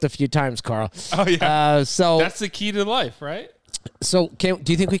been milked a few times, Carl. Oh, yeah. So That's the key to life, right? do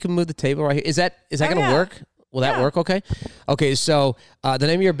you think we can move the table right here? Is that going to yeah. work? Will that work? Okay. Okay. So the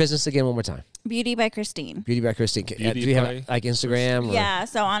name of your business again, one more time. Beauty by Christine. Beauty by Christine. Do Beauty you have by like Instagram? Or? Yeah,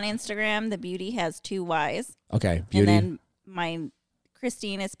 so on Instagram, the beauty has 2 Y's. Okay. Beauty. And then my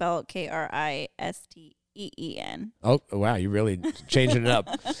Christine is spelled Kristeen. Oh, wow. You're really changing it up.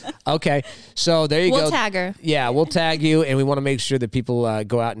 Okay. So there you go. We'll tag her. Yeah, we'll tag you, and we want to make sure that people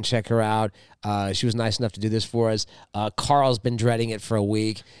go out and check her out. She was nice enough to do this for us. Carl's been dreading it for a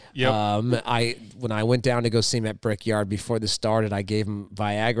week. Yep. When I went down to go see him at Brickyard before this started, I gave him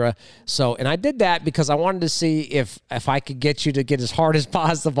Viagra. And I did that because I wanted to see if I could get you to get as hard as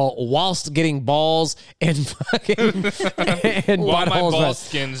possible whilst getting balls and fucking and While my buttholes. ball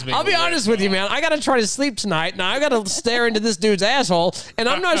skin's being I'll be wet. honest with you, man. I got to try to sleep tonight, and I got to stare into this dude's asshole, and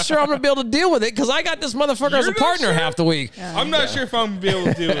I'm not sure I'm gonna be able to deal with it because I got this motherfucker as a You're not partner sure? half the week. I'm not sure if I'm going to be able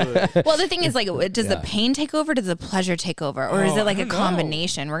to deal with it. Well, the thing is, like, does the pain take over? Does the pleasure take over? Or is it like I a don't know.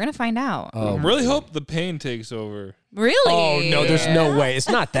 combination? We're going to find out. I really hope the pain takes over. Really? Oh no, there's no way. It's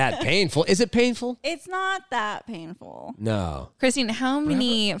not that painful. Is it painful? It's not that painful. No. Christine, how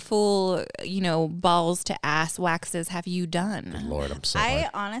many full, balls to ass waxes have you done? Lord, I'm so I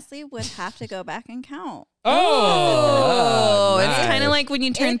honestly would have to go back and count. Oh, nice. it's kind of like when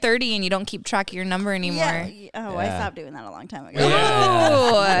you turn 30 and you don't keep track of your number anymore. Yeah. Oh, I stopped doing that a long time ago.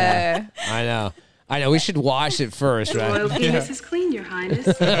 Oh. I know. We should wash it first, right? Royal penis is clean, Your Highness.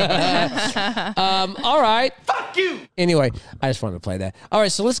 All right. Fuck you. Anyway, I just wanted to play that. All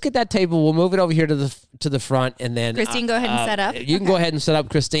right, so let's get that table. We'll move it over here to the front, and then Christine, go ahead and set up. You can go ahead and set up,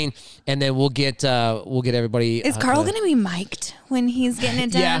 Christine, and then we'll get everybody. Is Carl going to be mic'd when he's getting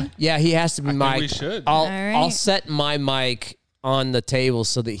it done? Yeah, he has to be think we mic'd. should. I'll right. set my mic on the table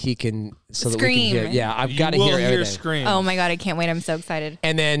so that he can that we can hear. Scream. Yeah, I've You got to will hear hear everything. screams. Oh my God, I can't wait. I'm so excited.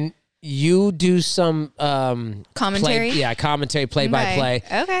 And then you do some Commentary? commentary, play by play.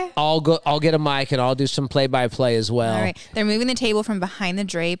 Okay. I'll get a mic and I'll do some play by play as well. All right. They're moving the table from behind the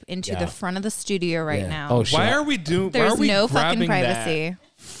drape into Yeah. the front of the studio right Yeah. now. Oh shit. Why are we There's no fucking privacy. that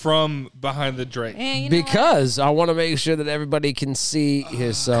from behind the drape? You know what? Because I want to make sure that everybody can see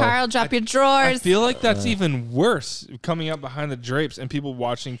his. So Carl, drop your I drawers. feel like that's even worse, coming up behind the drapes and people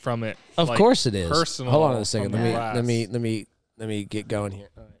watching from it. of like, course it is. Personal. Hold on a second. from Let me get going here.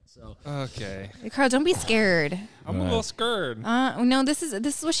 All right. So Okay. Carl, don't be scared. I'm a little scared. No, this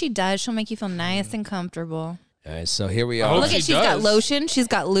is what she does. She'll make you feel nice and comfortable. all right. So here we I are. hope Look she at she's got does. lotion. She's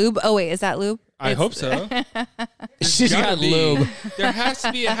got lube. Oh wait, is that lube? I hope so. She's Gotta got be. lube. There has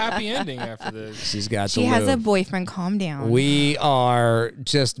to be a happy ending after this. She's got She the has a lube. boyfriend. Calm down. We are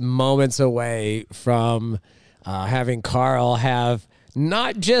just moments away from having Carl have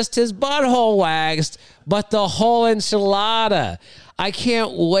not just his butthole waxed, but the whole enchilada. I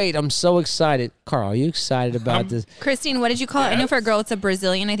can't wait. I'm so excited. Carl, are you excited about this? Christine, what did you call it? I know for a girl it's a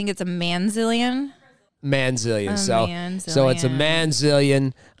Brazilian. I think it's a manzillion. Manzillion. A So it's a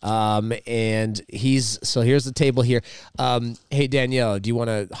manzillion. And here's the table here. Hey Danielle, do you want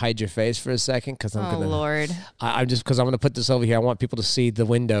to hide your face for a second? Because I'm Oh gonna. Lord. I'm gonna put this over here. I want people to see the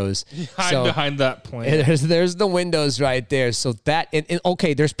windows. Hide behind that plant. There's the windows right there. So that and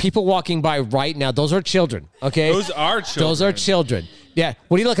okay, there's people walking by right now. Those are children. Okay, Those are children. Those are children. Yeah.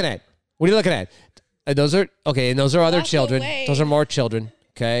 What are you looking at? What are you looking at? Those are okay, and those are other children. Those are more children.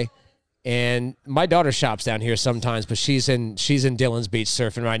 Okay. And my daughter shops down here sometimes, but she's in Dillon's Beach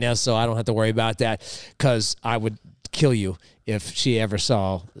surfing right now, so I don't have to worry about that because I would kill you if she ever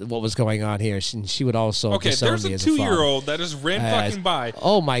saw what was going on here. She would also Okay, disown there's me a as a father. 2-year-old that just ran fucking by.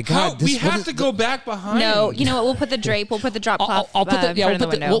 Oh my God! We what have is to the- go back behind. No, you know what? We'll put the drape. We'll put the drop cloth I'll put the in front of the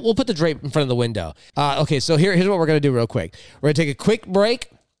window. we'll put the drape in front of the window. Okay, so here's what we're gonna do real quick. We're gonna take a quick break,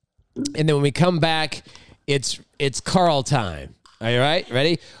 and then when we come back, it's Carl time. Are you right?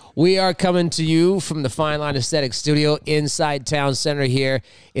 Ready? We are coming to you from the Fine Line Aesthetics studio inside Town Center here.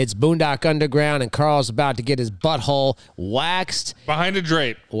 It's Boondock Underground, and Carl's about to get his butthole waxed. Behind a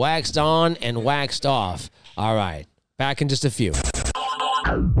drape. Waxed on and waxed off. All right. Back in just a few.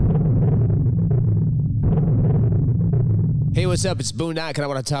 Hey, what's up? It's Boondock, and I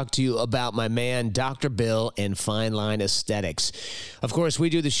want to talk to you about my man, Dr. Bill and Fine Line Aesthetics. Of course, we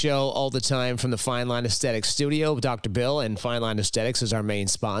do the show all the time from the Fine Line Aesthetics studio. Dr. Bill and Fine Line Aesthetics is our main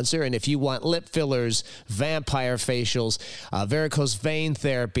sponsor, and if you want lip fillers, vampire facials, varicose vein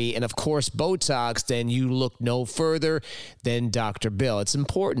therapy, and of course, Botox, then you look no further than Dr. Bill. It's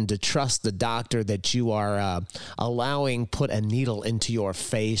important to trust the doctor that you are allowing put a needle into your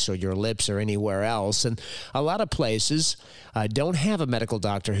face or your lips or anywhere else, and a lot of places don't have a medical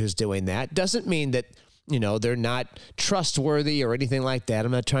doctor who's doing that. Doesn't mean that, they're not trustworthy or anything like that.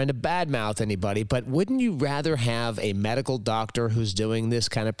 I'm not trying to badmouth anybody, but wouldn't you rather have a medical doctor who's doing this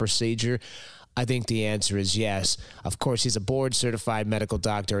kind of procedure? I think the answer is yes. Of course, he's a board-certified medical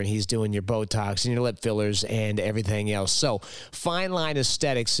doctor, and he's doing your Botox and your lip fillers and everything else. So Fine Line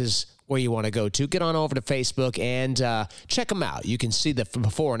Aesthetics is where you want to go to. Get on over to Facebook and check them out. You can see the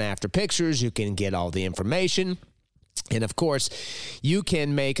before and after pictures. You can get all the information. And, of course, you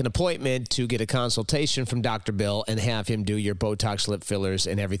can make an appointment to get a consultation from Dr. Bill and have him do your Botox, lip fillers,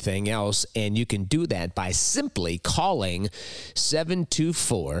 and everything else. And you can do that by simply calling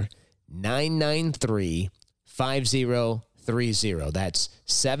 724-993-5030. That's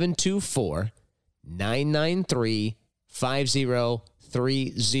 724-993-5030.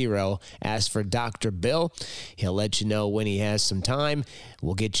 Ask for Dr. Bill. He'll let you know when he has some time.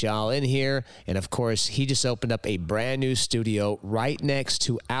 We'll get y'all in here. And, of course, he just opened up a brand new studio right next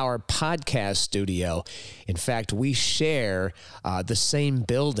to our podcast studio. In fact, we share the same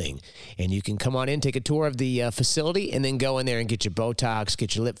building. And you can come on in, take a tour of the facility, and then go in there and get your Botox,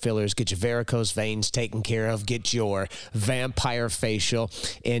 get your lip fillers, get your varicose veins taken care of, get your vampire facial,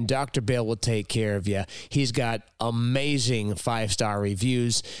 and Dr. Bill will take care of you. He's got amazing 5-star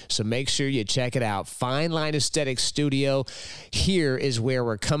reviews, so make sure you check it out. Fine Line Aesthetics Studio. Here is where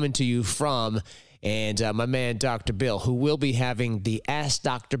we're coming to you from. And my man, Dr. Bill, who will be having the Ask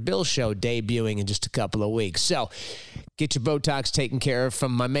Dr. Bill show debuting in just a couple of weeks. So get your Botox taken care of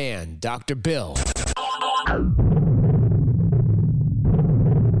from my man, Dr. Bill.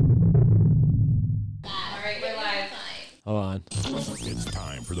 Hold on. It's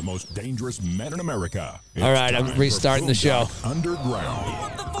time for the most dangerous men in America. It's All right, I'm time restarting for the show. Boondock Underground.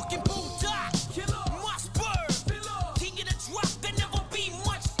 Motherfucking Boondock Killer, Mossberg, king of the drop, there never be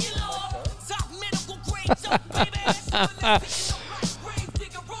much iller. Top medical grade, so baby.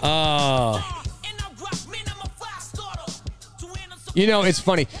 Oh. It's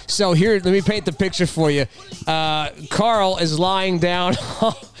funny. So here, let me paint the picture for you. Carl is lying down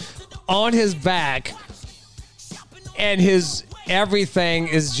on his back, and his everything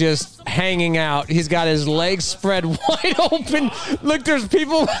is just hanging out. He's got his legs spread wide open. Look, there's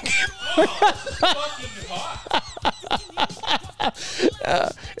people.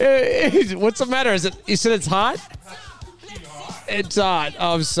 What's the matter? You said it's hot? It's hot.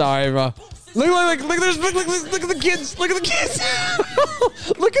 Oh, I'm sorry, bro. Look at the kids. Look at the kids.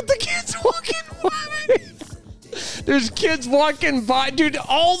 Look at the kids walking by. There's kids walking by. Dude,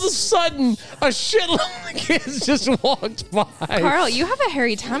 all of a sudden, a shitload of kids just walked by. Carl, you have a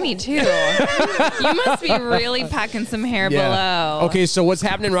hairy tummy, too. You must be really packing some hair below. Okay, so what's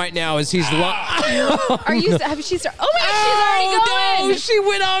happening right now is he's... Are you... Oh, my God, she's already going. No, she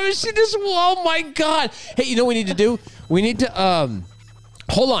went off and she just... Oh, my God. Hey, you know what we need to do? We need to...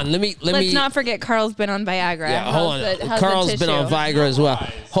 Hold on, Let's not forget Carl's been on Viagra. Yeah, hold on. Carl's been on Viagra as well.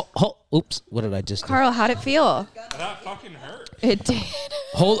 Oops, what did I just do? Carl, how'd it feel? That fucking hurt. It did.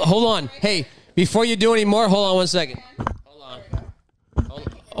 Hold on. Hey, before you do any more, hold on one second.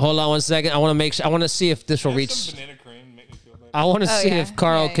 Hold on one second. I want to make sure. I want to see if this will reach. Some banana cream make me feel better. I want to see if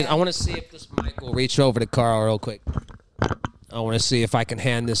Carl can. I want to see if this mic will reach over to Carl real quick. I want to see if I can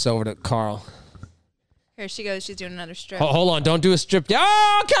hand this over to Carl. Here she goes. She's doing another strip. Hold on. Don't do a strip.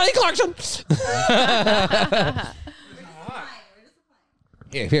 Oh, Kelly Clarkson.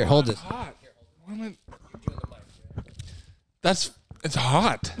 Here, hold this. Hot. It's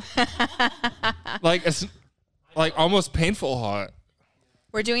hot. It's like almost painful hot.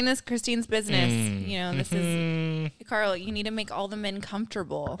 We're doing this Christine's business. This is Carl. You need to make all the men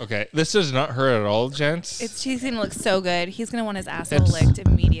comfortable. Okay, this does not hurt at all, gents. He's gonna look so good. He's gonna want his asshole licked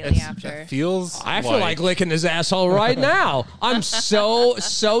immediately after. It feels. I feel like licking his asshole right now. I'm so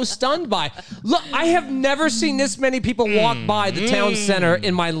stunned by. Look, I have never seen this many people walk by the town center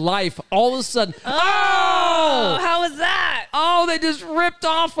in my life. All of a sudden, oh! Oh, how was that? Oh, they just ripped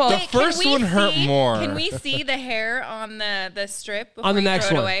off of The first one hurt more. Can we see the hair on the strip before on the you next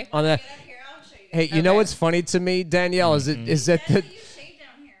throw one. it away? On the Hey, you know what's funny to me, Danielle, is that the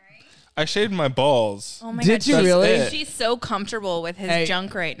I shaved my balls. Oh my Did God, you That's really? it. She's so comfortable with his Hey.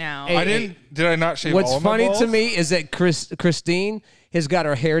 junk right now. Hey. I didn't. Did I not shave What's all of my funny balls? to me is that Christine has got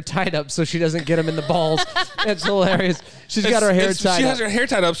her hair tied up so she doesn't get them in the balls. That's hilarious. She's got her hair tied She up. has her hair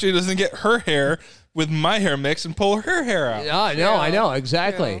tied up so she doesn't get her hair with my hair mixed and pull her hair out. I know,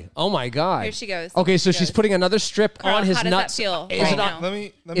 exactly. True. Oh my God. Here she goes. Okay, so She she's goes. putting another strip Carl, on his how does that nuts. feel Is right it now? on? Let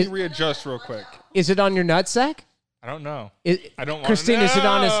me readjust real quick. Is it on your nutsack? I don't know. I don't wanna Christine, is it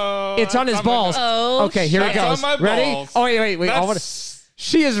on his? know. It's on his It's on my balls. Oh, okay, here it shit. goes. It's on my Ready? balls. Oh wait. I wanna, That's-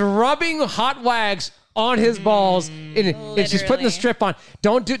 she is rubbing hot wax on his balls, and she's putting the Literally. strip on.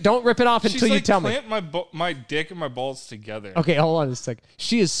 Don't rip it off She's until you like tell me. clamp my dick and my balls together. Okay, hold on a second.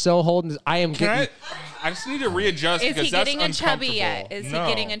 She is so holding this. I am Can getting. I just need to readjust Is because he that's getting a chubby yet? uncomfortable. Is No. he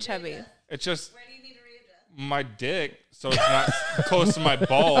getting a chubby? It's just my dick, so it's not close to my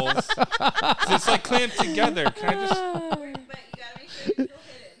balls. So it's like clamped together. Can I just?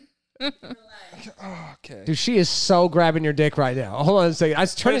 Okay. Dude, she is so grabbing your dick right now. Hold on a second.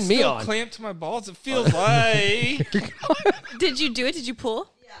 It's turning It's me still on. clamped to my balls. It feels like. Did you do it? Did you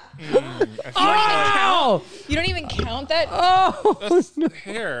pull? Oh! You don't even count that? Oh! That's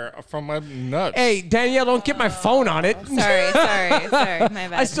hair from my nuts. Hey, Danielle, don't get my phone on it. Sorry. My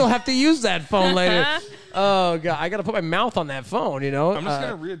bad. I still have to use that phone later. Oh, God. I got to put my mouth on that phone, you know? I'm just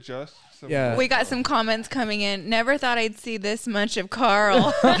gonna readjust. yeah. We got some comments coming in. Never thought I'd see this much of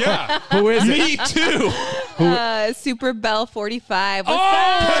Carl. Yeah. Who is it? Me too. Super Bell 45. Oh! What's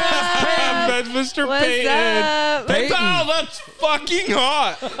up? That's Mr. What's Payton. up? Hey, pal, that's fucking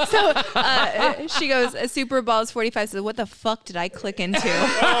hot. So she goes, Super Balls 45 says, what the fuck did I click into?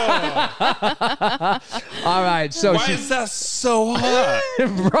 All right. So Why is that so hot?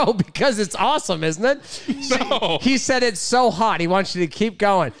 bro, because it's awesome, isn't it? No. He said it's so hot. He wants you to keep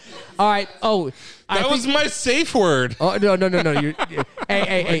going. All right. Oh, That was my safe word. Oh no!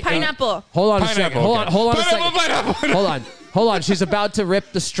 Hey! Pineapple. Hold on a second. Pineapple, Hold on. okay. Hold on a second. Pineapple. Hold on. She's about to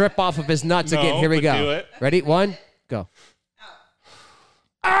rip the strip off of his nuts No, again. Here we but go. do it. Ready? One, go.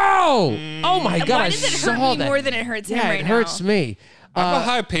 Ow! Oh my God! Why I does it saw hurt me that. more than it hurts him Yeah, right it now? hurts me. I have a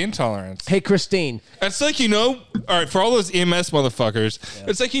high pain tolerance. Hey, Christine. It's like, all right, for all those EMS motherfuckers,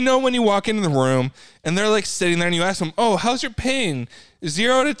 it's like, when you walk into the room and they're like sitting there and you ask them, oh, how's your pain?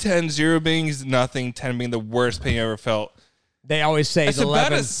 0 to 10, 0 being nothing, 10 being the worst pain you ever felt. They always say It's it's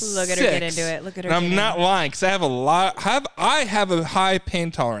about 11. a 6. Look at her get into it. Look at her And I'm get not into it. lying because I have a high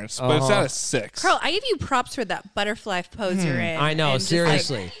pain tolerance, but it's at a 6. Carl, I give you props for that butterfly pose you're in. I know. and just, like,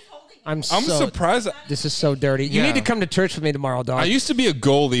 Seriously. I'm I'm so surprised. This is so dirty. You Yeah. need to come to church with me tomorrow, dog. I used to be a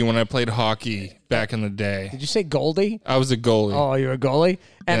goalie when I played hockey back in the day. Did you say Goldie? I was a goalie. Oh, you're a goalie?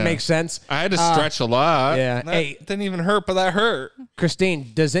 That Yeah. makes sense. I had to stretch a lot. yeah. That Hey. didn't even hurt, but that hurt.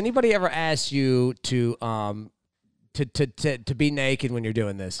 Christine, does anybody ever ask you to be naked when you're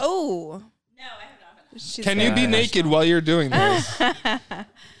doing this? Oh. No, I have not. Can you be naked while you're doing this? I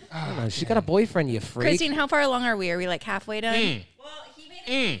don't know. She's got a boyfriend, you freak. Christine, how far along are we? Are we like halfway done? Well, he made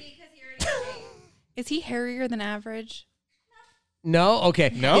it easy because he already shaved. Is he hairier than average? No?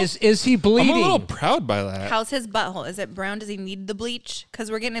 Okay. No? Is he I'm bleeding? a little proud by that. How's his butthole? Is it brown? Does he need the bleach? Because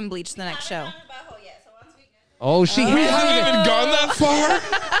we're getting him bleached the next show. Not a butthole yet, so once we get Oh, she We has haven't it. even gone that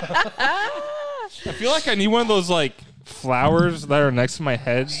far. I feel like I need one of those like flowers that are next to my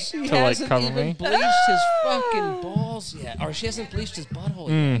head to like cover me. bleached his fucking balls yet. Or she hasn't bleached his butthole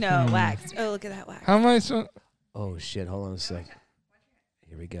yet. No, waxed. Oh, look at that wax. How am I so? Oh, shit. Hold on a second.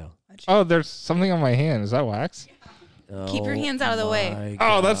 Here we go. Oh, there's something on my hand. Is that wax? Keep your hands out of the way.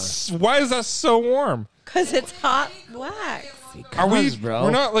 Oh, that's why is that so warm? Because it's hot wax. Are we? bro.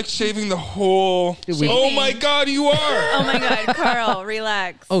 We're not like shaving the whole. we- Oh my God, you are. Oh my God, Carl,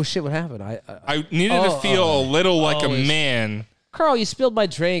 relax. Oh, shit. What happened? I needed to feel a little like a man. Carl, you spilled my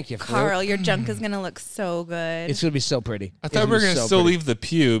drink, you freak. Carl, your junk is going to look so good. It's going to be so pretty. I thought we were gonna still leave the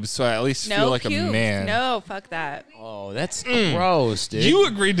pubes, so I at least no feel like pubes. a man. No, fuck that. Oh, that's gross, dude. You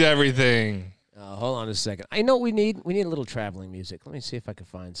agreed to everything. Hold on a second. I know what we need. We need a little traveling music. Let me see if I can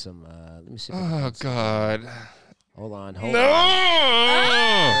find some. Let me see. If I can Oh find some. God. Hold on. Hold on.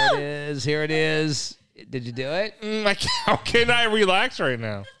 No. Here it is. Here it is. Did you do it? How can I relax right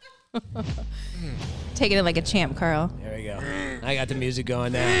now? Taking it like a champ, Carl. There we go. I got the music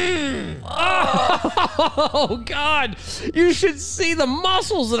going now. Oh, God. You should see the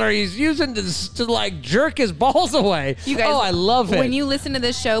muscles that he's using to like jerk his balls away. You guys, I love it. When you listen to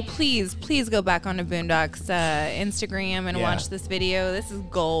this show, please go back onto Boondocks Instagram and watch this video. This is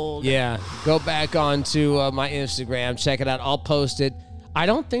gold. Yeah, go back onto my Instagram. Check it out. I'll post it. I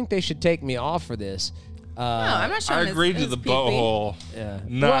don't think they should take me off for this. No, I'm not showing I agreed to his the pee-pee. butthole. Yeah.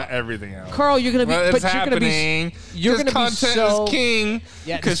 Not everything else. Carl, you're gonna be. But it's but you're gonna be. happening. You're gonna be content so. is king.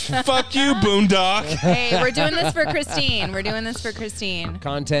 Yeah. Because fuck you, Boondock. Hey, we're doing this for Christine.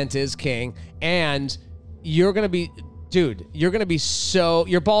 Content is king, and you're gonna be, dude. You're gonna be so.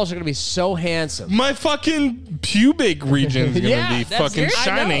 Your balls are gonna be so handsome. My fucking pubic region's gonna Yeah, be that's- fucking I know.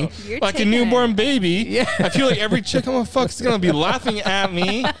 shining You're like a taking newborn baby. Yeah. I feel like every chick I'm gonna fuck is gonna be laughing at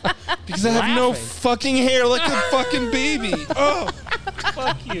me because I have no Laughing? fucking hair like a fucking baby. Oh,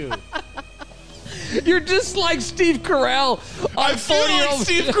 fuck you. You're just like Steve Carell. I feel like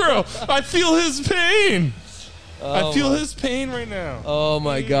Steve Carell. I feel his pain. I feel his pain right now. Oh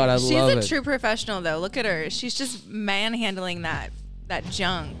my God, I She's love a it. true professional, though. Look at her. She's just manhandling that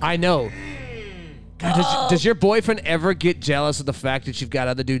junk. I know. God, does your boyfriend ever get jealous of the fact that you've got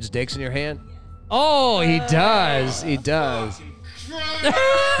other dudes' dicks in your hand? Oh, he does. He does.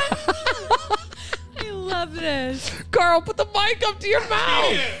 I love this. Carl, put the mic up to your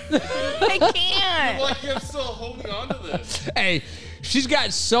mouth. I can't. Like I'm still holding on to this. Hey, she's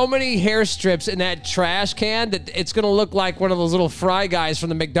got so many hair strips in that trash can that it's going to look like one of those little fry guys from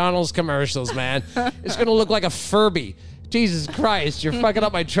the McDonald's commercials, man. It's going to look like a Furby. Jesus Christ, you're fucking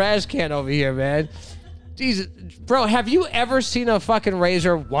up my trash can over here, man. Jesus, bro, have you ever seen a fucking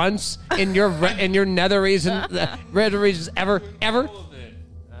razor once in your nether regions ever?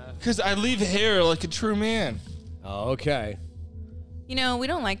 Because I leave hair like a true man. Oh, okay. You know, we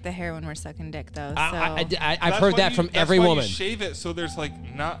don't like the hair when we're sucking dick, though. So. I've That's heard why that you- from that's every why woman. You shave it so there's like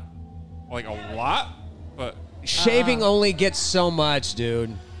not like a lot, but Shaving only gets so much,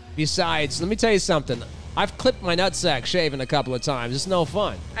 dude. Besides, let me tell you something. I've clipped my nutsack shaving a couple of times. It's no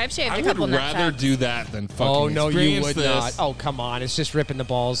fun. I've shaved I a would couple rather nutsacks. do that than fucking Oh, no, you experience would this. not. Oh, come on. It's just ripping the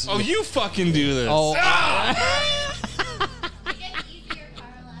balls. Oh, you fucking do this. Oh.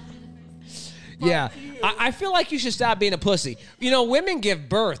 Yeah. I feel like you should stop being a pussy. You know, women give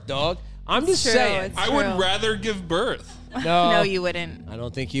birth, dog. I'm just True, saying. it's I would true. rather give birth. No, you wouldn't. I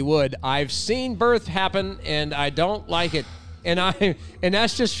don't think you would. I've seen birth happen, and I don't like it. And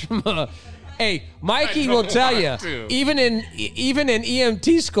that's just from a... Hey, Mikey will tell you, want to. even in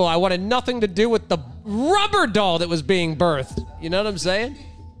EMT school, I wanted nothing to do with the rubber doll that was being birthed. You know what I'm saying?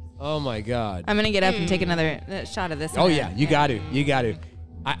 Oh, my God. I'm going to get up and take another shot of this. Oh, in a yeah, you got to. You got to.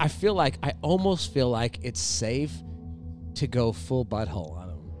 I feel like, I almost feel like it's safe to go full butthole on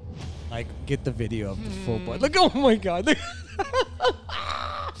him. Like, get the video of the full butt. Look, oh, my God. Look.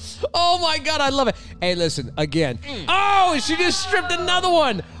 Oh, my God, I love it. Hey, listen, again. Oh, she just stripped another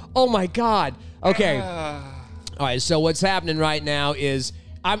one. Oh, my God. Okay. All right, so what's happening right now is,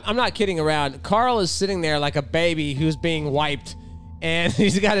 I'm not kidding around. Carl is sitting there like a baby who's being wiped, and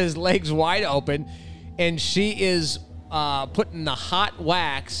he's got his legs wide open, and she is putting the hot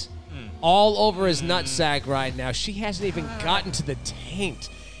wax all over his nutsack right now. She hasn't even gotten to the taint.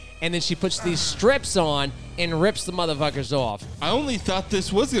 And then she puts these strips on and rips the motherfuckers off. I only thought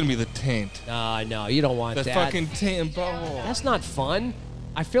this was gonna be the taint. No, you don't want The that. fucking taint and butthole. That's not fun.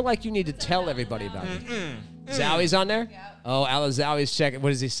 I feel like you need to tell everybody about it. Zowie's on there? Yeah. Oh, Alan Zowie's checking.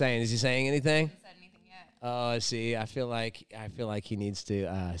 What is he saying? Is he saying anything? He hasn't said anything yet. Oh, see, I feel like he needs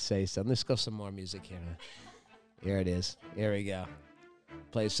to say something. Let's go some more music here. Here it is. Here we go.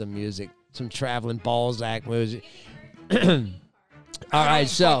 Play some music. Some traveling Balzac music. All right,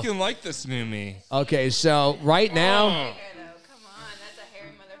 so I fucking like this new me. okay, so right now,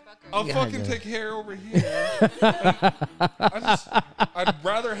 I'll Yeah, fucking I know. take hair over here. I'd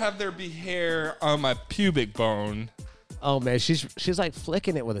rather have there be hair on my pubic bone. oh man, she's like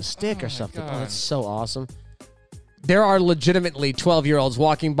flicking it with a stick or something. Oh, God. that's so awesome. There are legitimately 12-year-olds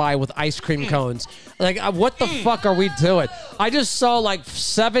walking by with ice cream cones. Like, what the fuck are we doing? I just saw like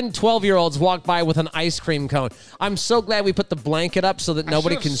 7 12-year-olds walk by with an ice cream cone. I'm so glad we put the blanket up so that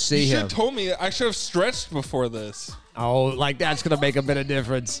nobody can see You should him. have told me. I should have stretched before this. Oh, like that's going to make a bit of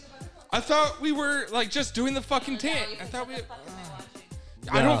difference. I thought we were like just doing the fucking tank. I thought we.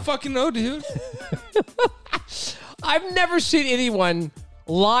 I don't fucking know, dude. I've never seen anyone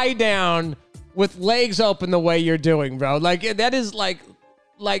lie down with legs open the way you're doing, bro. Like that is like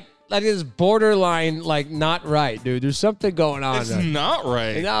that is borderline like not right, dude. There's something going on It's there. not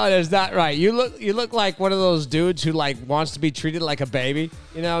right. No, that's not right. You look like one of those dudes who like wants to be treated like a baby.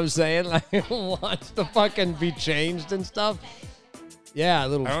 You know what I'm saying? Like wants to fucking be changed and stuff. Yeah, a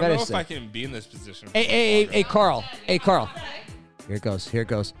little I don't fetish know if thing. I can be in this position. Hey, Carl. Hey, Carl. Here it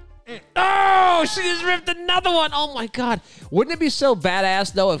goes. Oh, she just ripped another one. Oh, my God. Wouldn't it be so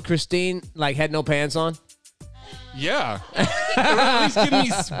badass, though, if Christine, like, had no pants on? Yeah. Or at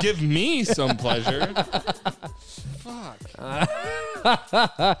least give me some pleasure. Fuck.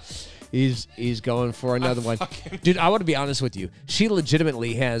 He's going for another one. Dude, I want to be honest with you. She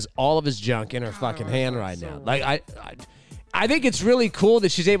legitimately has all of his junk in her fucking hand right now. Like, I think it's really cool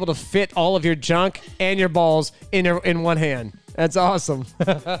that she's able to fit all of your junk and your balls in one hand. That's awesome.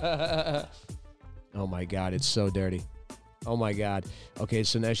 Oh my God, it's so dirty. Oh my God. Okay,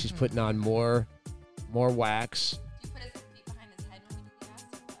 so now she's putting on more wax.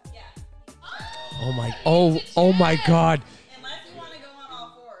 Oh my God.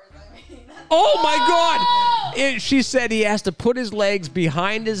 Oh my God! She said he has to put his legs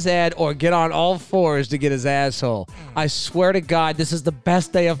behind his head or get on all fours to get his asshole. I swear to God, this is the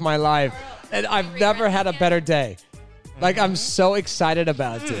best day of my life. And I've never had a better day. Like, I'm so excited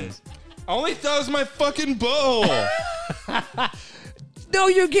about this. I only thought it was my fucking butthole. No,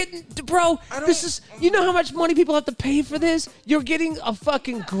 you're getting, bro, this is, you know how much money people have to pay for this? You're getting a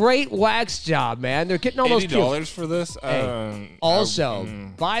fucking great wax job, man. They're getting all those $80 for this? Hey, also,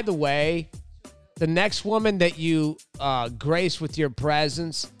 by the way, the next woman that you grace with your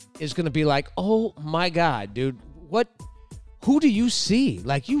presence is going to be like, oh my God, dude, who do you see?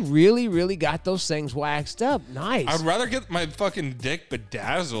 Like, you really, really got those things waxed up. Nice. I'd rather get my fucking dick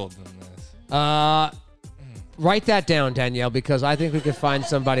bedazzled than this. Write that down, Danielle, because I think we could find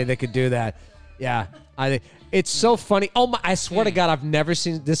somebody that could do that. Yeah, I think it's so funny. Oh my! I swear to God, I've never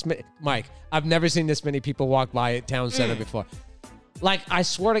seen this many. Mike, I've never seen this many people walk by at Town Center before. Like, I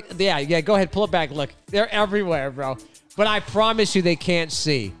swear to, yeah. Go ahead, pull it back. Look, they're everywhere, bro. But I promise you, they can't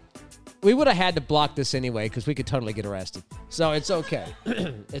see. We would have had to block this anyway because we could totally get arrested. So it's okay.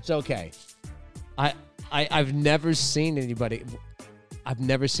 It's okay. I've never seen anybody. I've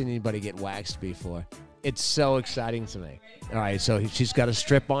never seen anybody get waxed before. It's so exciting to me. All right, so she's got a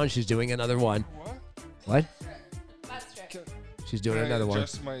strip on. She's doing another one. What? She's doing another one.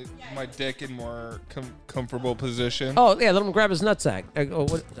 Just my dick in more comfortable position. Oh, yeah, let him grab his nutsack.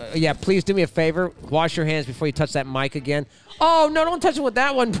 Yeah, please do me a favor. Wash your hands before you touch that mic again. Oh, no, don't touch it with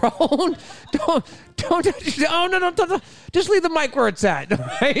that one, bro. Don't touch it. Oh, no, don't touch it. Just leave the mic where it's at,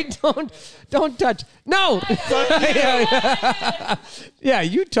 right? Don't touch. No. Yeah,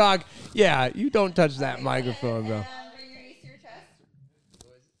 you talk. Yeah, you don't touch that microphone, bro.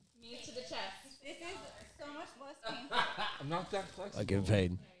 I'm not that flexible. I get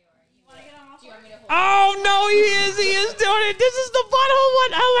paid. Oh, no, he is doing it. This is the butthole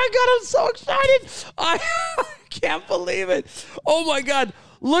one. Oh, my God, I'm so excited. I can't believe it. Oh, my God.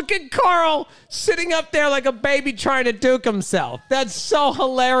 Look at Carl sitting up there like a baby trying to duke himself. That's so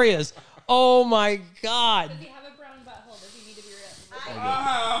hilarious. Oh, my God. Does he have a brown butthole? Does he need to be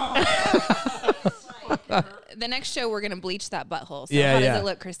ripped? The next show, we're going to bleach that butthole. So how does it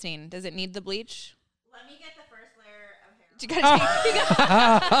look, Christine? Does it need the bleach? Let me get the first layer of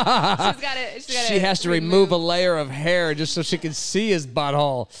hair. She has to remove a layer of hair just so she can see his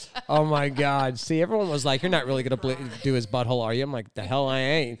butthole. Oh, my God. See, everyone was like, you're not really going to do his butthole, are you? I'm like, the hell I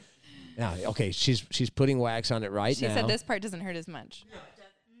ain't. Yeah, okay, she's putting wax on it now. She said this part doesn't hurt as much.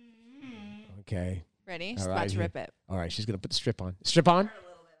 Okay. Ready? She's about to rip it. All right, she's going to put the strip on. Strip on? All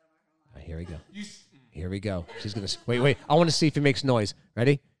right, here we go. Here we go. She's going to... Wait. I want to see if he makes noise.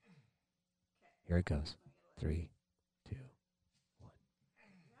 Ready? Here it goes. 3, 2,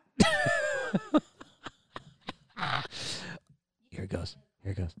 1. Here it goes.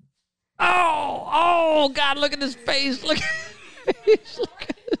 Oh, God, look at his face. Look at his face.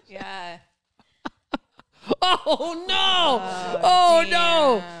 Yeah. Oh, no. Oh,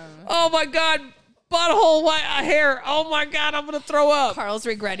 no. Oh, my God. Butthole hair. Oh, my God. I'm going to throw up. Carl's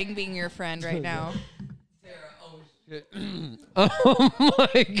regretting being your friend right now. Oh,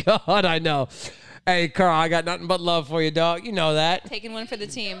 my God. I know. Hey, Carl, I got nothing but love for you, dog. You know that. Taking one for the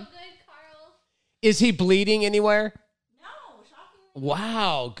team. Is he bleeding anywhere? No. Shockingly.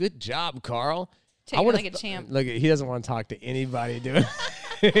 Wow. Good job, Carl. Taking like a champ. Look, he doesn't want to talk to anybody, dude.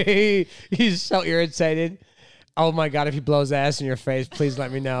 He's so irritated. Oh, my God. If he blows ass in your face, please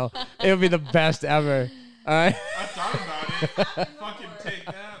let me know. It would be the best ever. All right? I thought about it. Fucking take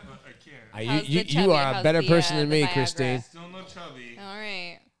that, but I can't. You are a better person than me, Christine. Still no chubby. All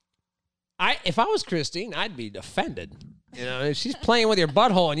right. If I was Christine, I'd be offended. You know, if she's playing with your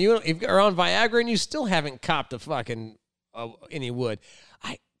butthole and you are on Viagra and you still haven't copped a fucking any wood.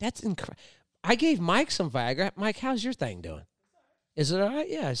 That's incredible. I gave Mike some Viagra. Mike, how's your thing doing? Is it all right?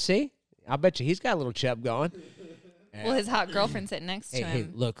 Yeah, see? I bet you he's got a little chub going. Well, his hot girlfriend sitting next to Hey,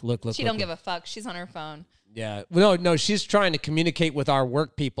 him. look. She don't give a fuck. She's on her phone. Yeah. No, she's trying to communicate with our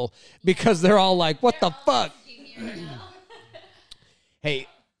work people because they're all like, what the fuck? Hey,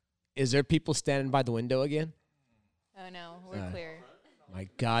 is there people standing by the window again? Oh, no. We're clear. My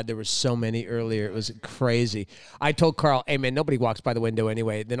God, there were so many earlier. It was crazy. I told Carl, hey, man, nobody walks by the window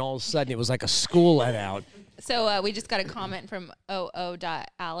anyway. Then all of a sudden, it was like a school let out. So we just got a comment from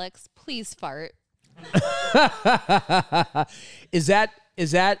OO.Alex. Please fart. Is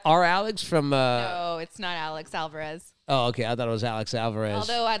that our Alex from... No, it's not Alex Alvarez. Oh, okay. I thought it was Alex Alvarez.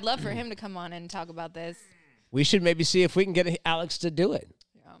 Although I'd love for him to come on and talk about this. We should maybe see if we can get Alex to do it.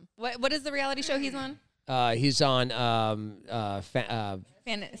 What is the reality show he's on? He's on...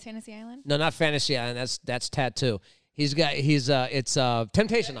 Fantasy Island? no, not Fantasy Island. That's Tattoo. It's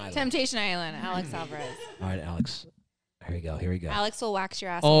Temptation Island. Temptation Island. Alex Alvarez. All right, Alex. Here we go. Alex will wax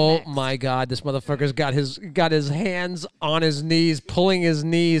your ass. Oh my God, this motherfucker's got his hands on his knees, pulling his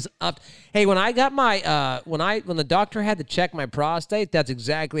knees up. Hey, when I got my when the doctor had to check my prostate, that's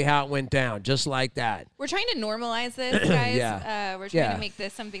exactly how it went down, just like that. We're trying to normalize this, guys. Yeah. We're trying to make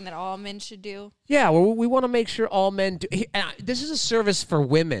this something that all men should do. Yeah, well, we want to make sure all men do. This is a service for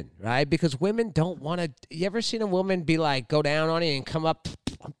women, right? Because women don't want to. You ever seen a woman be like, go down on it and come up?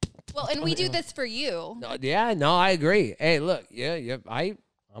 Well, and we do this for you. No, I agree. Hey, look,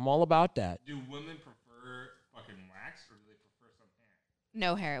 I'm all about that. Do women prefer fucking wax or do they prefer some hair?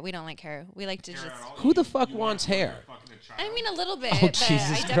 No hair. We don't like hair. We like to just. Who the fuck wants hair? I mean, a little bit. Oh, but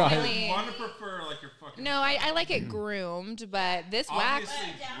Jesus I Christ. definitely. You want to prefer like your fucking. No, I like it groomed, but this wax.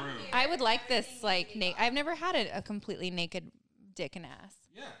 Obviously groomed. I would like this like naked. I've never had a completely naked dick and ass.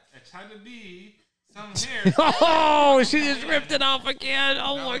 Yeah, it's had to be some hair. Oh, she just ripped it off again.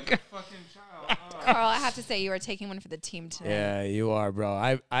 Oh my God. Fucking child. Carl, I have to say you are taking one for the team tonight. Yeah, you are, bro.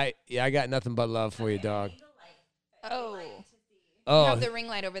 I got nothing but love for you, dog. Oh. You Oh, have the ring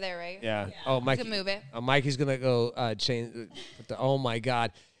light over there, right? yeah. Oh, Mike. You can move it. Mikey's gonna go change. Oh my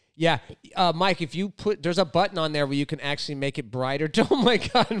God. Yeah, Mike. If you there's a button on there where you can actually make it brighter. Oh my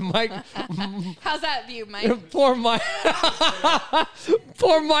God, Mike. How's that view, Mike? Poor Mike.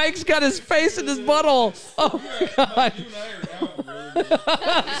 Poor Mike's got his face in his butthole. Oh my God. You and I are now really good.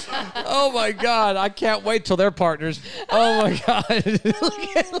 Oh my God. I can't wait till they're partners. Oh my God.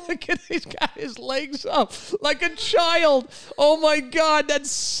 look at he's got his legs up like a child. Oh my God. That's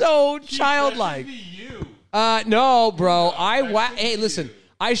so childlike. That should be you. No, bro. Hey, listen.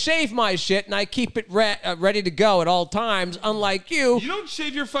 I shave my shit and I keep it ready to go at all times. Unlike you. You don't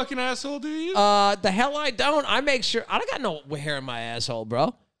shave your fucking asshole, do you? The hell I don't. I make sure I don't got no hair in my asshole,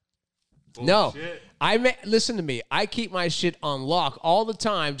 bro. No. Listen to me. I keep my shit on lock all the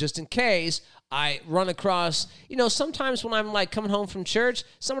time just in case I run across, sometimes when I'm like coming home from church,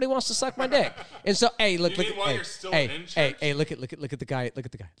 somebody wants to suck my dick. And so, hey, look You mean while you're still in church? Hey, look at the guy. Look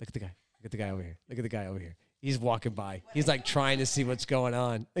at the guy over here. Look at the guy over here. He's walking by. He's like trying to see what's going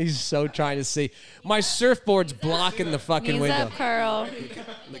on. He's so trying to see. My surfboard's blocking the fucking Knees window. up, Carl.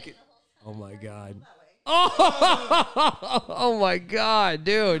 Look at. Oh my God. Oh my God,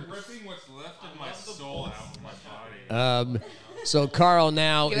 dude. Ripping what's left of my soul out of my body. So Carl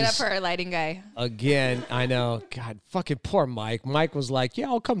now Give it up is for our lighting guy. again. I know. God, fucking poor Mike. Mike was like, "Yeah,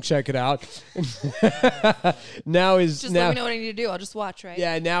 I'll come check it out." Now he's Just now. let me know what I need to do. I'll just watch, right?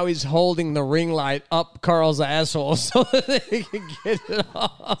 Yeah, now he's holding the ring light up Carl's asshole so that he can get it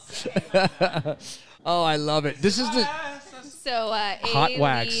off. Oh, I love it. This is the So Hot A.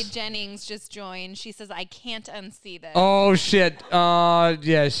 wax. Lee Jennings just joined. She says, I can't unsee this. oh shit.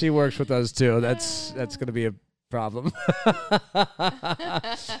 Yeah, she works with us too. That's gonna be a problem.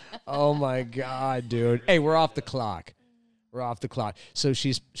 Oh my God, dude. Hey, we're off the clock. So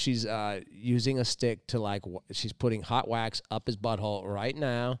she's using a stick to she's putting hot wax up his butthole right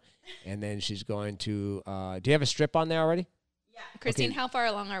now, and then she's going to. Do you have a strip on there already? Christine, okay. how far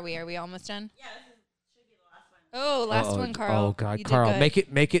along are we? Are we almost done? Yeah, should be the last one. Oh, last one, Carl. Oh God, You did Carl, good. make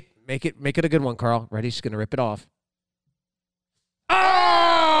it a good one, Carl. Ready? She's gonna rip it off.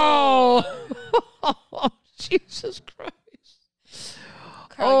 Oh! Jesus Christ.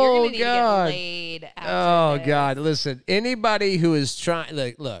 Carl, you're Oh, going to need God. to get laid after Oh this. God! Listen, anybody who is trying,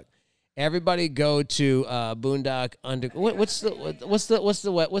 look, everybody go to Boondock Under. What's the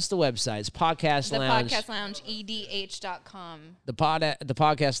website? It's Podcast The Lounge. Podcast Lounge, edh.com. The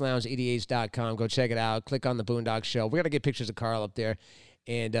Podcast Lounge, edh.com. Go check it out. Click on the Boondock Show. We got to get pictures of Carl up there,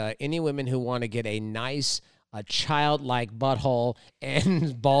 and any women who want to get a childlike butthole and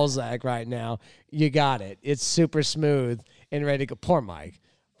ballsack right now, you got it. It's super smooth and ready to go. Poor Mike.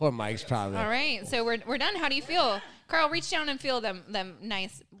 Poor Mike's probably. All right, so we're done. How do you feel? Carl, reach down and feel them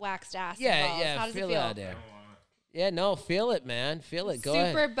nice waxed ass balls. How does feel it feel? out there. Yeah, no, feel it, man. Feel it. Go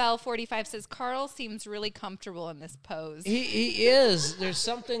ahead. Super Bell 45 says Carl seems really comfortable in this pose. He is. There's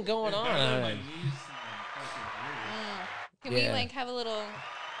something going on. Can we Yeah. like have a little?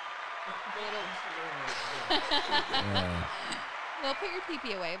 Well, put your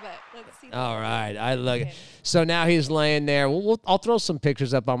pee away, but let's see. All right, I look. So now he's laying there. I'll throw some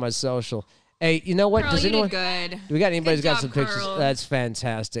pictures up on my social. Hey, you know what? Carl, Does you anyone? did good. Do we got anybody who's Good got job, some pictures? Carl. That's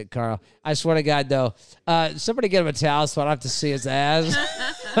fantastic, Carl. I swear to God, though, somebody get him a towel so I don't have to see his ass.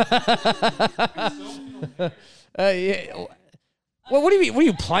 Yeah. Well, what do you mean? Were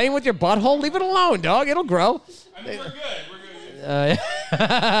you playing with your butthole? Leave it alone, dog. It'll grow. I mean, we're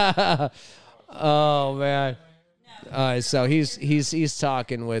good. Oh man. All right, so he's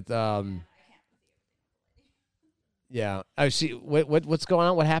talking with yeah. Oh, what's going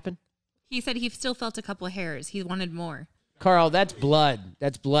on? What happened? He said he still felt a couple of hairs. He wanted more. Carl, that's blood.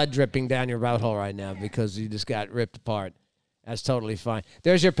 That's blood dripping down your butthole right now because you just got ripped apart. That's totally fine.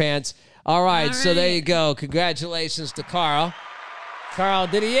 There's your pants. All right, so there you go. Congratulations to Carl. Carl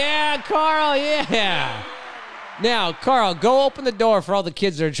did it. Yeah, Carl, yeah. Now, Carl, go open the door for all the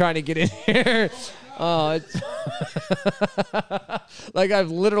kids that are trying to get in here. Oh, it's like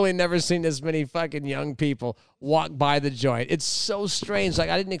I've literally never seen this many fucking young people walk by the joint. It's so strange. Like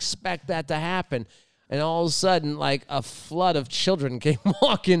I didn't expect that to happen. And all of a sudden, like a flood of children came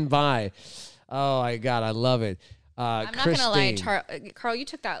walking by. Oh my God, I love it. I'm not gonna lie, Carl, you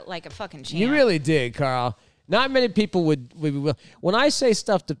took that like a fucking champ. You really did, Carl. Not many people would. When I say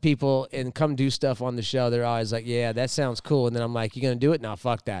stuff to people and come do stuff on the show, they're always like, yeah, that sounds cool. And then I'm like, you going to do it? Nah,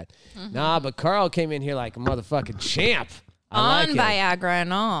 fuck that. Mm-hmm. Nah, but Carl came in here like a motherfucking champ. I on like it. Viagra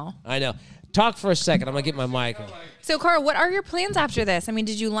and all. I know. Talk for a second. I'm going to get my mic on. So, Carl, what are your plans after this? I mean,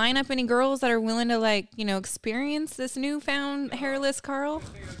 did you line up any girls that are willing to, like, you know, experience this newfound hairless Carl?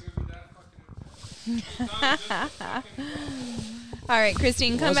 All right,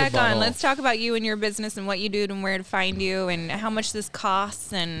 Christine, come Was a back on. butthole. Let's talk about you and your business and what you do and where to find you and how much this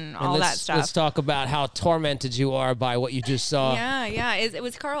costs and all that stuff. Let's talk about how tormented you are by what you just saw. Yeah.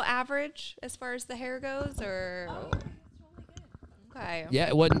 Was Carl average as far as the hair goes, or? Okay. Yeah,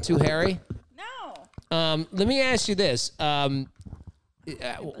 it wasn't too hairy. No. Let me ask you this: what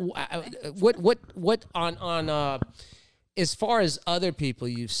on as far as other people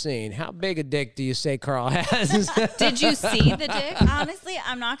you've seen, how big a dick do you say Carl has? Did you see the dick? Honestly,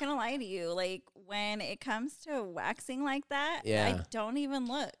 I'm not gonna lie to you. Like when it comes to waxing like that, Yeah. I don't even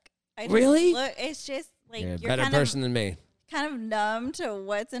look. I just Really? Look, it's just like You're a you're better kind person than me. of numb to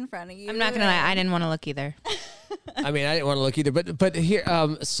what's in front of you. I'm not gonna lie, I didn't want to look either. I mean, I didn't want to look either, but here,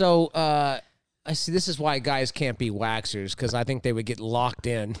 I see. This is why guys can't be waxers because I think they would get locked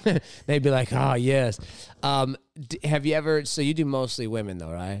in. They'd be like, "Oh yes." Have you ever? So you do mostly women,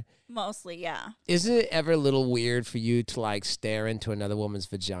 though, right? Mostly, yeah. Isn't it ever a little weird for you to like stare into another woman's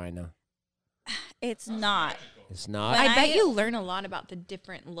vagina? It's not. It's not. I bet you learn a lot about the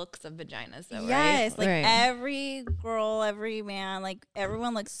different looks of vaginas, though, right? Yes, like Right. every girl, every man, like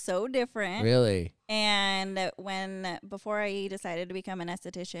everyone looks so different. Really? And before I decided to become an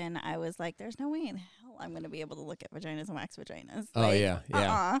esthetician, I was like, "There's no way in hell I'm going to be able to look at vaginas and wax vaginas." Oh Like,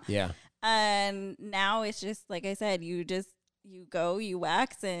 yeah. Yeah. And now it's just like I said, you go, you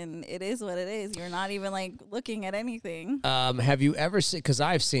wax, and it is what it is. You're not even like looking at anything. Have you ever seen? Because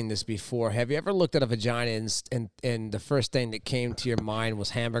I've seen this before. Have you ever looked at a vagina and the first thing that came to your mind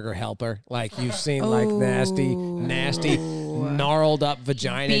was Hamburger Helper? Like you've seen like nasty, gnarled up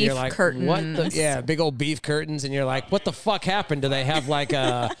vagina. And Beef you're like, what? curtains. Yeah, big old beef curtains, and you're like, what the fuck happened? Do they have like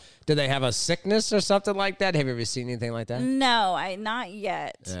a? Do they have a sickness or something like that? Have you ever seen anything like that? No, not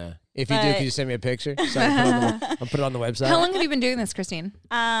yet. Yeah. If you do, But- can you send me a picture? So I'll put it on the website. How long have you been doing this, Christine?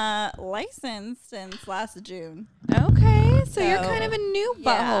 Licensed since last June. Okay, so you're So, kind of a new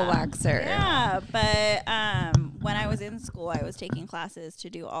yeah. butthole waxer. Yeah, but when I was in school, I was taking classes to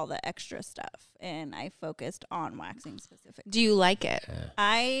do all the extra stuff, and I focused on waxing specifically. Do you like it?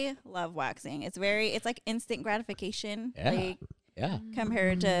 I love waxing. It's like instant gratification. Yeah. Like Yeah.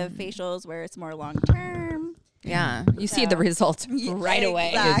 compared to facials where it's more long term. Yeah, you see the results right away.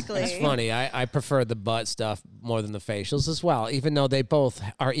 Exactly. It's funny. I prefer the butt stuff more than the facials as well, even though they both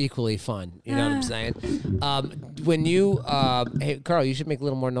are equally fun. You know what I'm saying? When you, hey, Carl, you should make a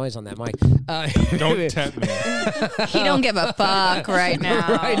little more noise on that mic. Don't tempt me. He don't give a fuck right now.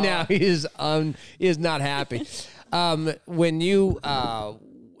 Right now, he is not happy. When you,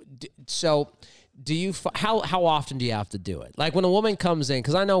 do you? How often do you have to do it? Like when a woman comes in,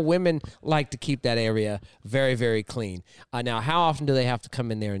 because I know women like to keep that area very, very clean. Now, how often do they have to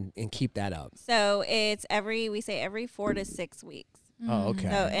come in there and keep that up? So it's every 4 to 6 weeks. Oh, okay.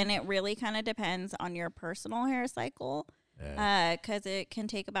 So, and it really kind of depends on your personal hair cycle. Because it can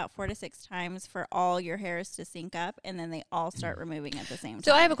take about 4 to 6 times for all your hairs to sync up, and then they all start removing at the same time.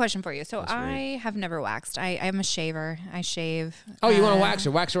 So I have a question for you. So I have never waxed. I'm a shaver. I shave. Oh, you want to wax her?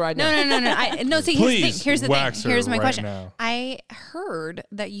 Wax her right now. No. See, Please here's the wax thing. her Here's my right question. now. I heard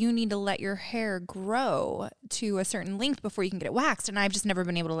that you need to let your hair grow to a certain length before you can get it waxed, and I've just never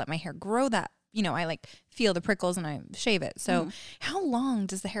been able to let my hair grow that. I like feel the prickles and I shave it. So how long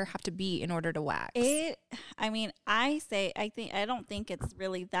does the hair have to be in order to wax? I don't think it's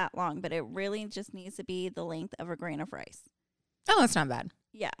really that long, but it really just needs to be the length of a grain of rice. Oh, that's not bad.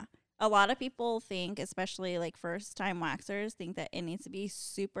 Yeah. A lot of people think, especially like first time waxers, think that it needs to be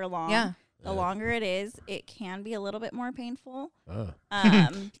super long. Yeah. The longer it is, it can be a little bit more painful.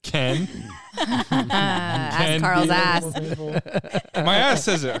 Ken? As Carl's ass. My ass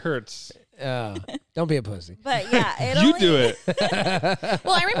says it hurts. Don't be a pussy. But yeah, You do it.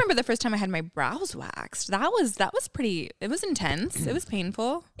 Well, I remember the first time I had my brows waxed. That was pretty. It was intense. It was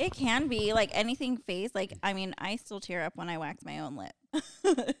painful. It can be like anything face. Like, I mean, I still tear up when I wax my own lip.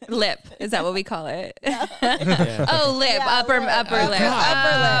 Lip, is that what we call it? Oh, lip, Yeah, upper lip. lip. Upper lip.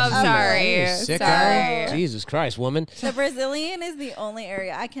 Oh, sorry. You sicko. Sorry. Jesus Christ, woman. The Brazilian is the only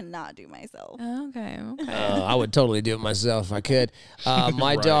area I cannot do myself. Okay. I would totally do it myself if I could.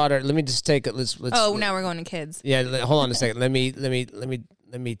 My daughter. Let me just take it. Let's. Oh, now we're going to kids. Yeah, hold on a second. Let me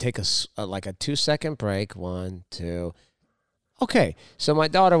take a 2-second break. 1, 2. Okay, so my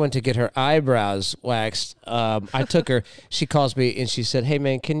daughter went to get her eyebrows waxed. I took her. She calls me and she said, "Hey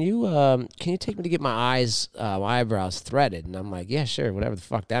man, can you take me to get my eyebrows threaded?" And I'm like, "Yeah, sure, whatever the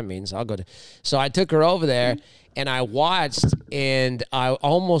fuck that means. I'll go to." So I took her over there. And I watched, and I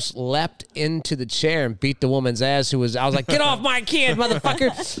almost leapt into the chair and beat the woman's ass. I was like, "Get off my kid,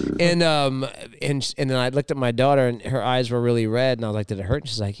 motherfucker!" And then I looked at my daughter, and her eyes were really red. And I was like, "Did it hurt?" And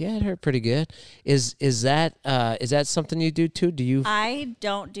she's like, "Yeah, it hurt pretty good." Is that something you do too? Do you? I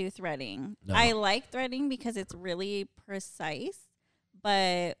don't do threading. No. I like threading because it's really precise,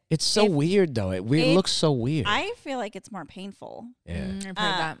 but It's so weird though. It looks so weird. I feel like it's more painful. Yeah. I've heard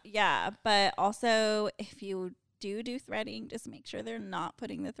that. Yeah, but also if you do threading, just make sure they're not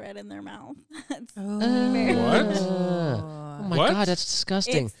putting the thread in their mouth. That's very What? Oh my What? God, that's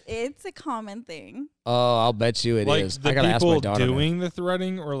disgusting. It's a common thing. Oh, I'll bet you it is. Like the I gotta ask my people daughter. doing the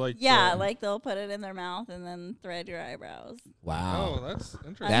threading or like Yeah, the- like they'll put it in their mouth and then thread your eyebrows. Wow. Oh, that's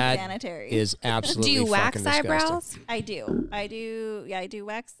interesting. That Unsanitary. is absolutely Do you wax fucking disgusting. eyebrows? I do. Yeah, I do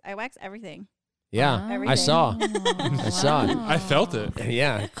wax. I wax everything. Yeah, I Everything. saw. I saw it. I felt it.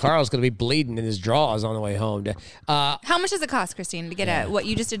 Yeah, Carl's gonna be bleeding in his drawers on the way home. How much does it cost, Christine, to get what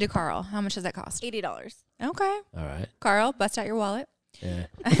you just did to Carl? How much does that cost? $80. Okay. All right. Carl, bust out your wallet. Yeah.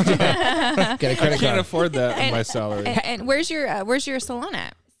 Get a I credit can't card. afford that in my salary. And where's your salon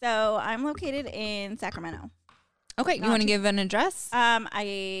at? So I'm located in Sacramento. Okay, you want to give an address? I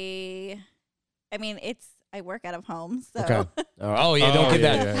mean, I work out of home, so. Okay. Oh yeah, don't Oh, get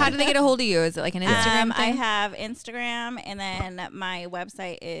yeah, that. yeah. How do they get a hold of you? Is it like an Instagram I thing? have Instagram, and then my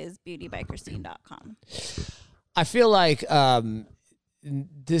website is beautybykirstine.com. I feel like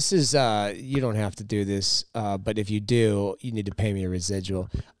this is you don't have to do this, but if you do, you need to pay me a residual.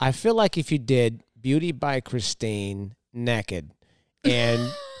 I feel like if you did Beauty by Christine naked, and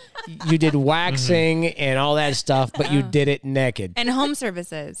you did waxing and all that stuff, but you did it naked. And home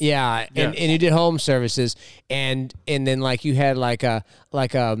services. Yeah, and you did home services, and then like you had like a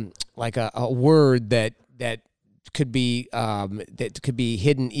word that could be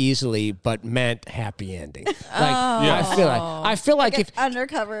hidden easily, but meant happy ending. Like I feel like if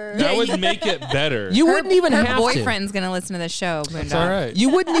Undercover. That would make it better. you wouldn't even Her have boyfriend's gonna listen to the show. It's all right. you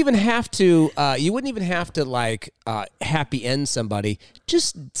wouldn't even have to. You wouldn't even have to like happy end somebody.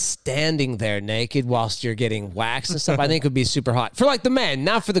 Just standing there naked whilst you're getting waxed and stuff. I think would be super hot for like the men,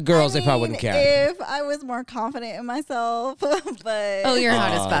 not for the girls. They probably wouldn't care. If I was more confident in myself, but Oh, you're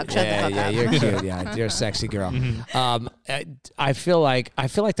hot as fuck. Shut the fuck up. You're cute. Yeah, you're a sexy girl. I feel like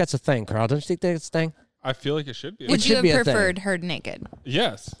that's a thing, Carl. Don't you think that's a thing? I feel like it should be. Would should you have be a thing. preferred her naked?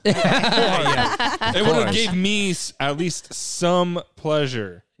 Yes. It would have gave me at least some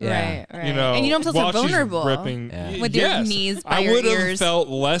pleasure. Yeah. Right. You know, and you don't feel so while she's vulnerable ripping, with your yes, knees by I your would have ears. felt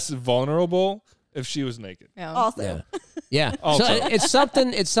less vulnerable if she was naked. Yeah. also. Yeah. Also. So it's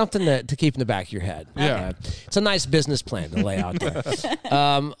something to keep in the back of your head. Yeah. It's a nice business plan to lay out there.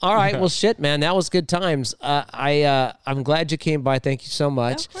 All right. Well, shit, man. That was good times. I'm glad you came by. Thank you so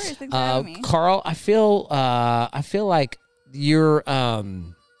much. Of course. Thanks for having me. Carl, I feel like you're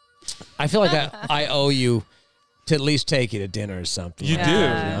I feel like I owe you to at least take you to dinner or something. You like do,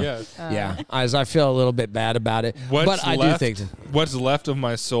 that, yes. Yeah, as I feel a little bit bad about it, but I do think. What's left of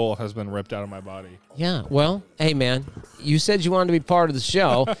my soul has been ripped out of my body. Yeah, well, hey man, you said you wanted to be part of the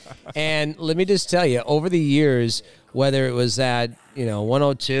show, and let me just tell you, over the years, whether it was at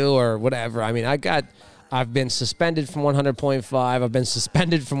 102 or whatever, I mean, I've been suspended from 100.5. I've been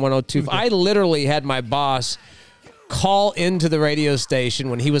suspended from 102. I literally had my boss call into the radio station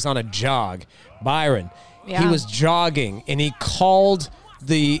when he was on a jog. Byron, he was jogging, and he called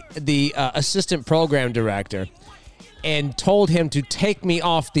the assistant program director and told him to take me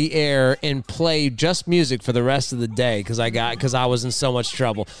off the air and play just music for the rest of the day because I was in so much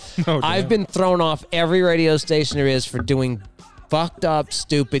trouble. I've been thrown off every radio station there is for doing fucked up,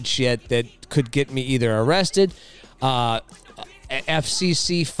 stupid shit that could get me either arrested,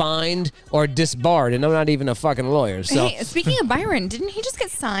 FCC fined, or disbarred, and I'm not even a fucking lawyer. So, hey, speaking of Byron, didn't he just get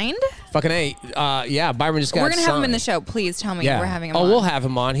signed? Fucking A. Yeah, Byron just got signed. We're going to have him in the show. Please tell me we're having him on. Oh, we'll have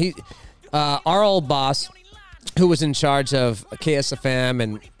him on. Our old boss, who was in charge of KSFM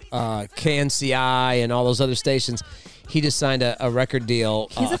and KNCI and all those other stations, he just signed a record deal.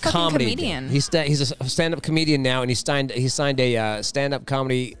 He's a fucking comedy comedian. He's a stand-up comedian now, and he signed a stand-up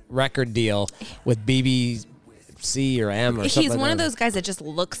comedy record deal with BBC or M or something. He's like one that. of those guys that just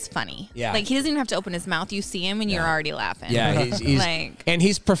looks funny. Yeah. Like, he doesn't even have to open his mouth. You see him and you're already laughing. Yeah, he's like, and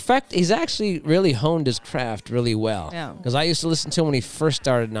he's perfect. He's actually really honed his craft really well. Yeah. Because I used to listen to him when he first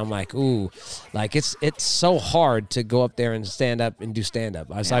started, and I'm like, ooh, like it's so hard to go up there and stand up and do stand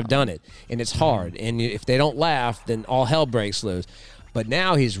up. I've done it, and it's hard. And if they don't laugh, then all hell breaks loose. But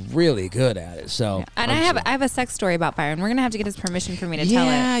now he's really good at it. So, and I have a sex story about Byron. We're gonna have to get his permission for me to tell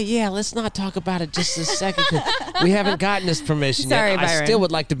it. Yeah. Let's not talk about it just a second. 'Cause we haven't gotten his permission Sorry, yet. Byron. I still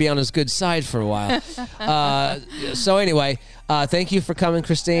would like to be on his good side for a while. So anyway, thank you for coming,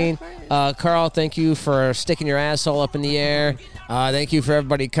 Christine. Carl, thank you for sticking your asshole up in the air. Thank you for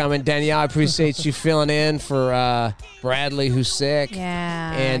everybody coming. Danielle, I appreciate you filling in for Bradley, who's sick.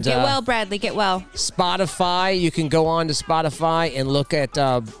 Yeah. And get well, Bradley. Get well. Spotify. You can go on to Spotify and look at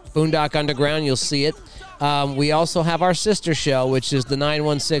Boondock Underground. You'll see it. We also have our sister show, which is the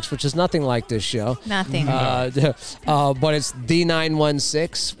 916, which is nothing like this show. Nothing. But it's the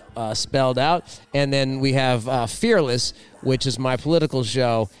 916 spelled out. And then we have Fearless, which is my political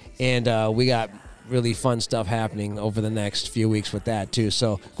show. And we got really fun stuff happening over the next few weeks with that, too.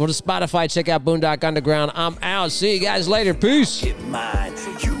 So go to Spotify, check out Boondock Underground. I'm out. See you guys later. Peace. Get mine,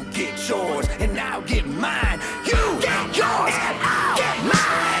 you get yours, and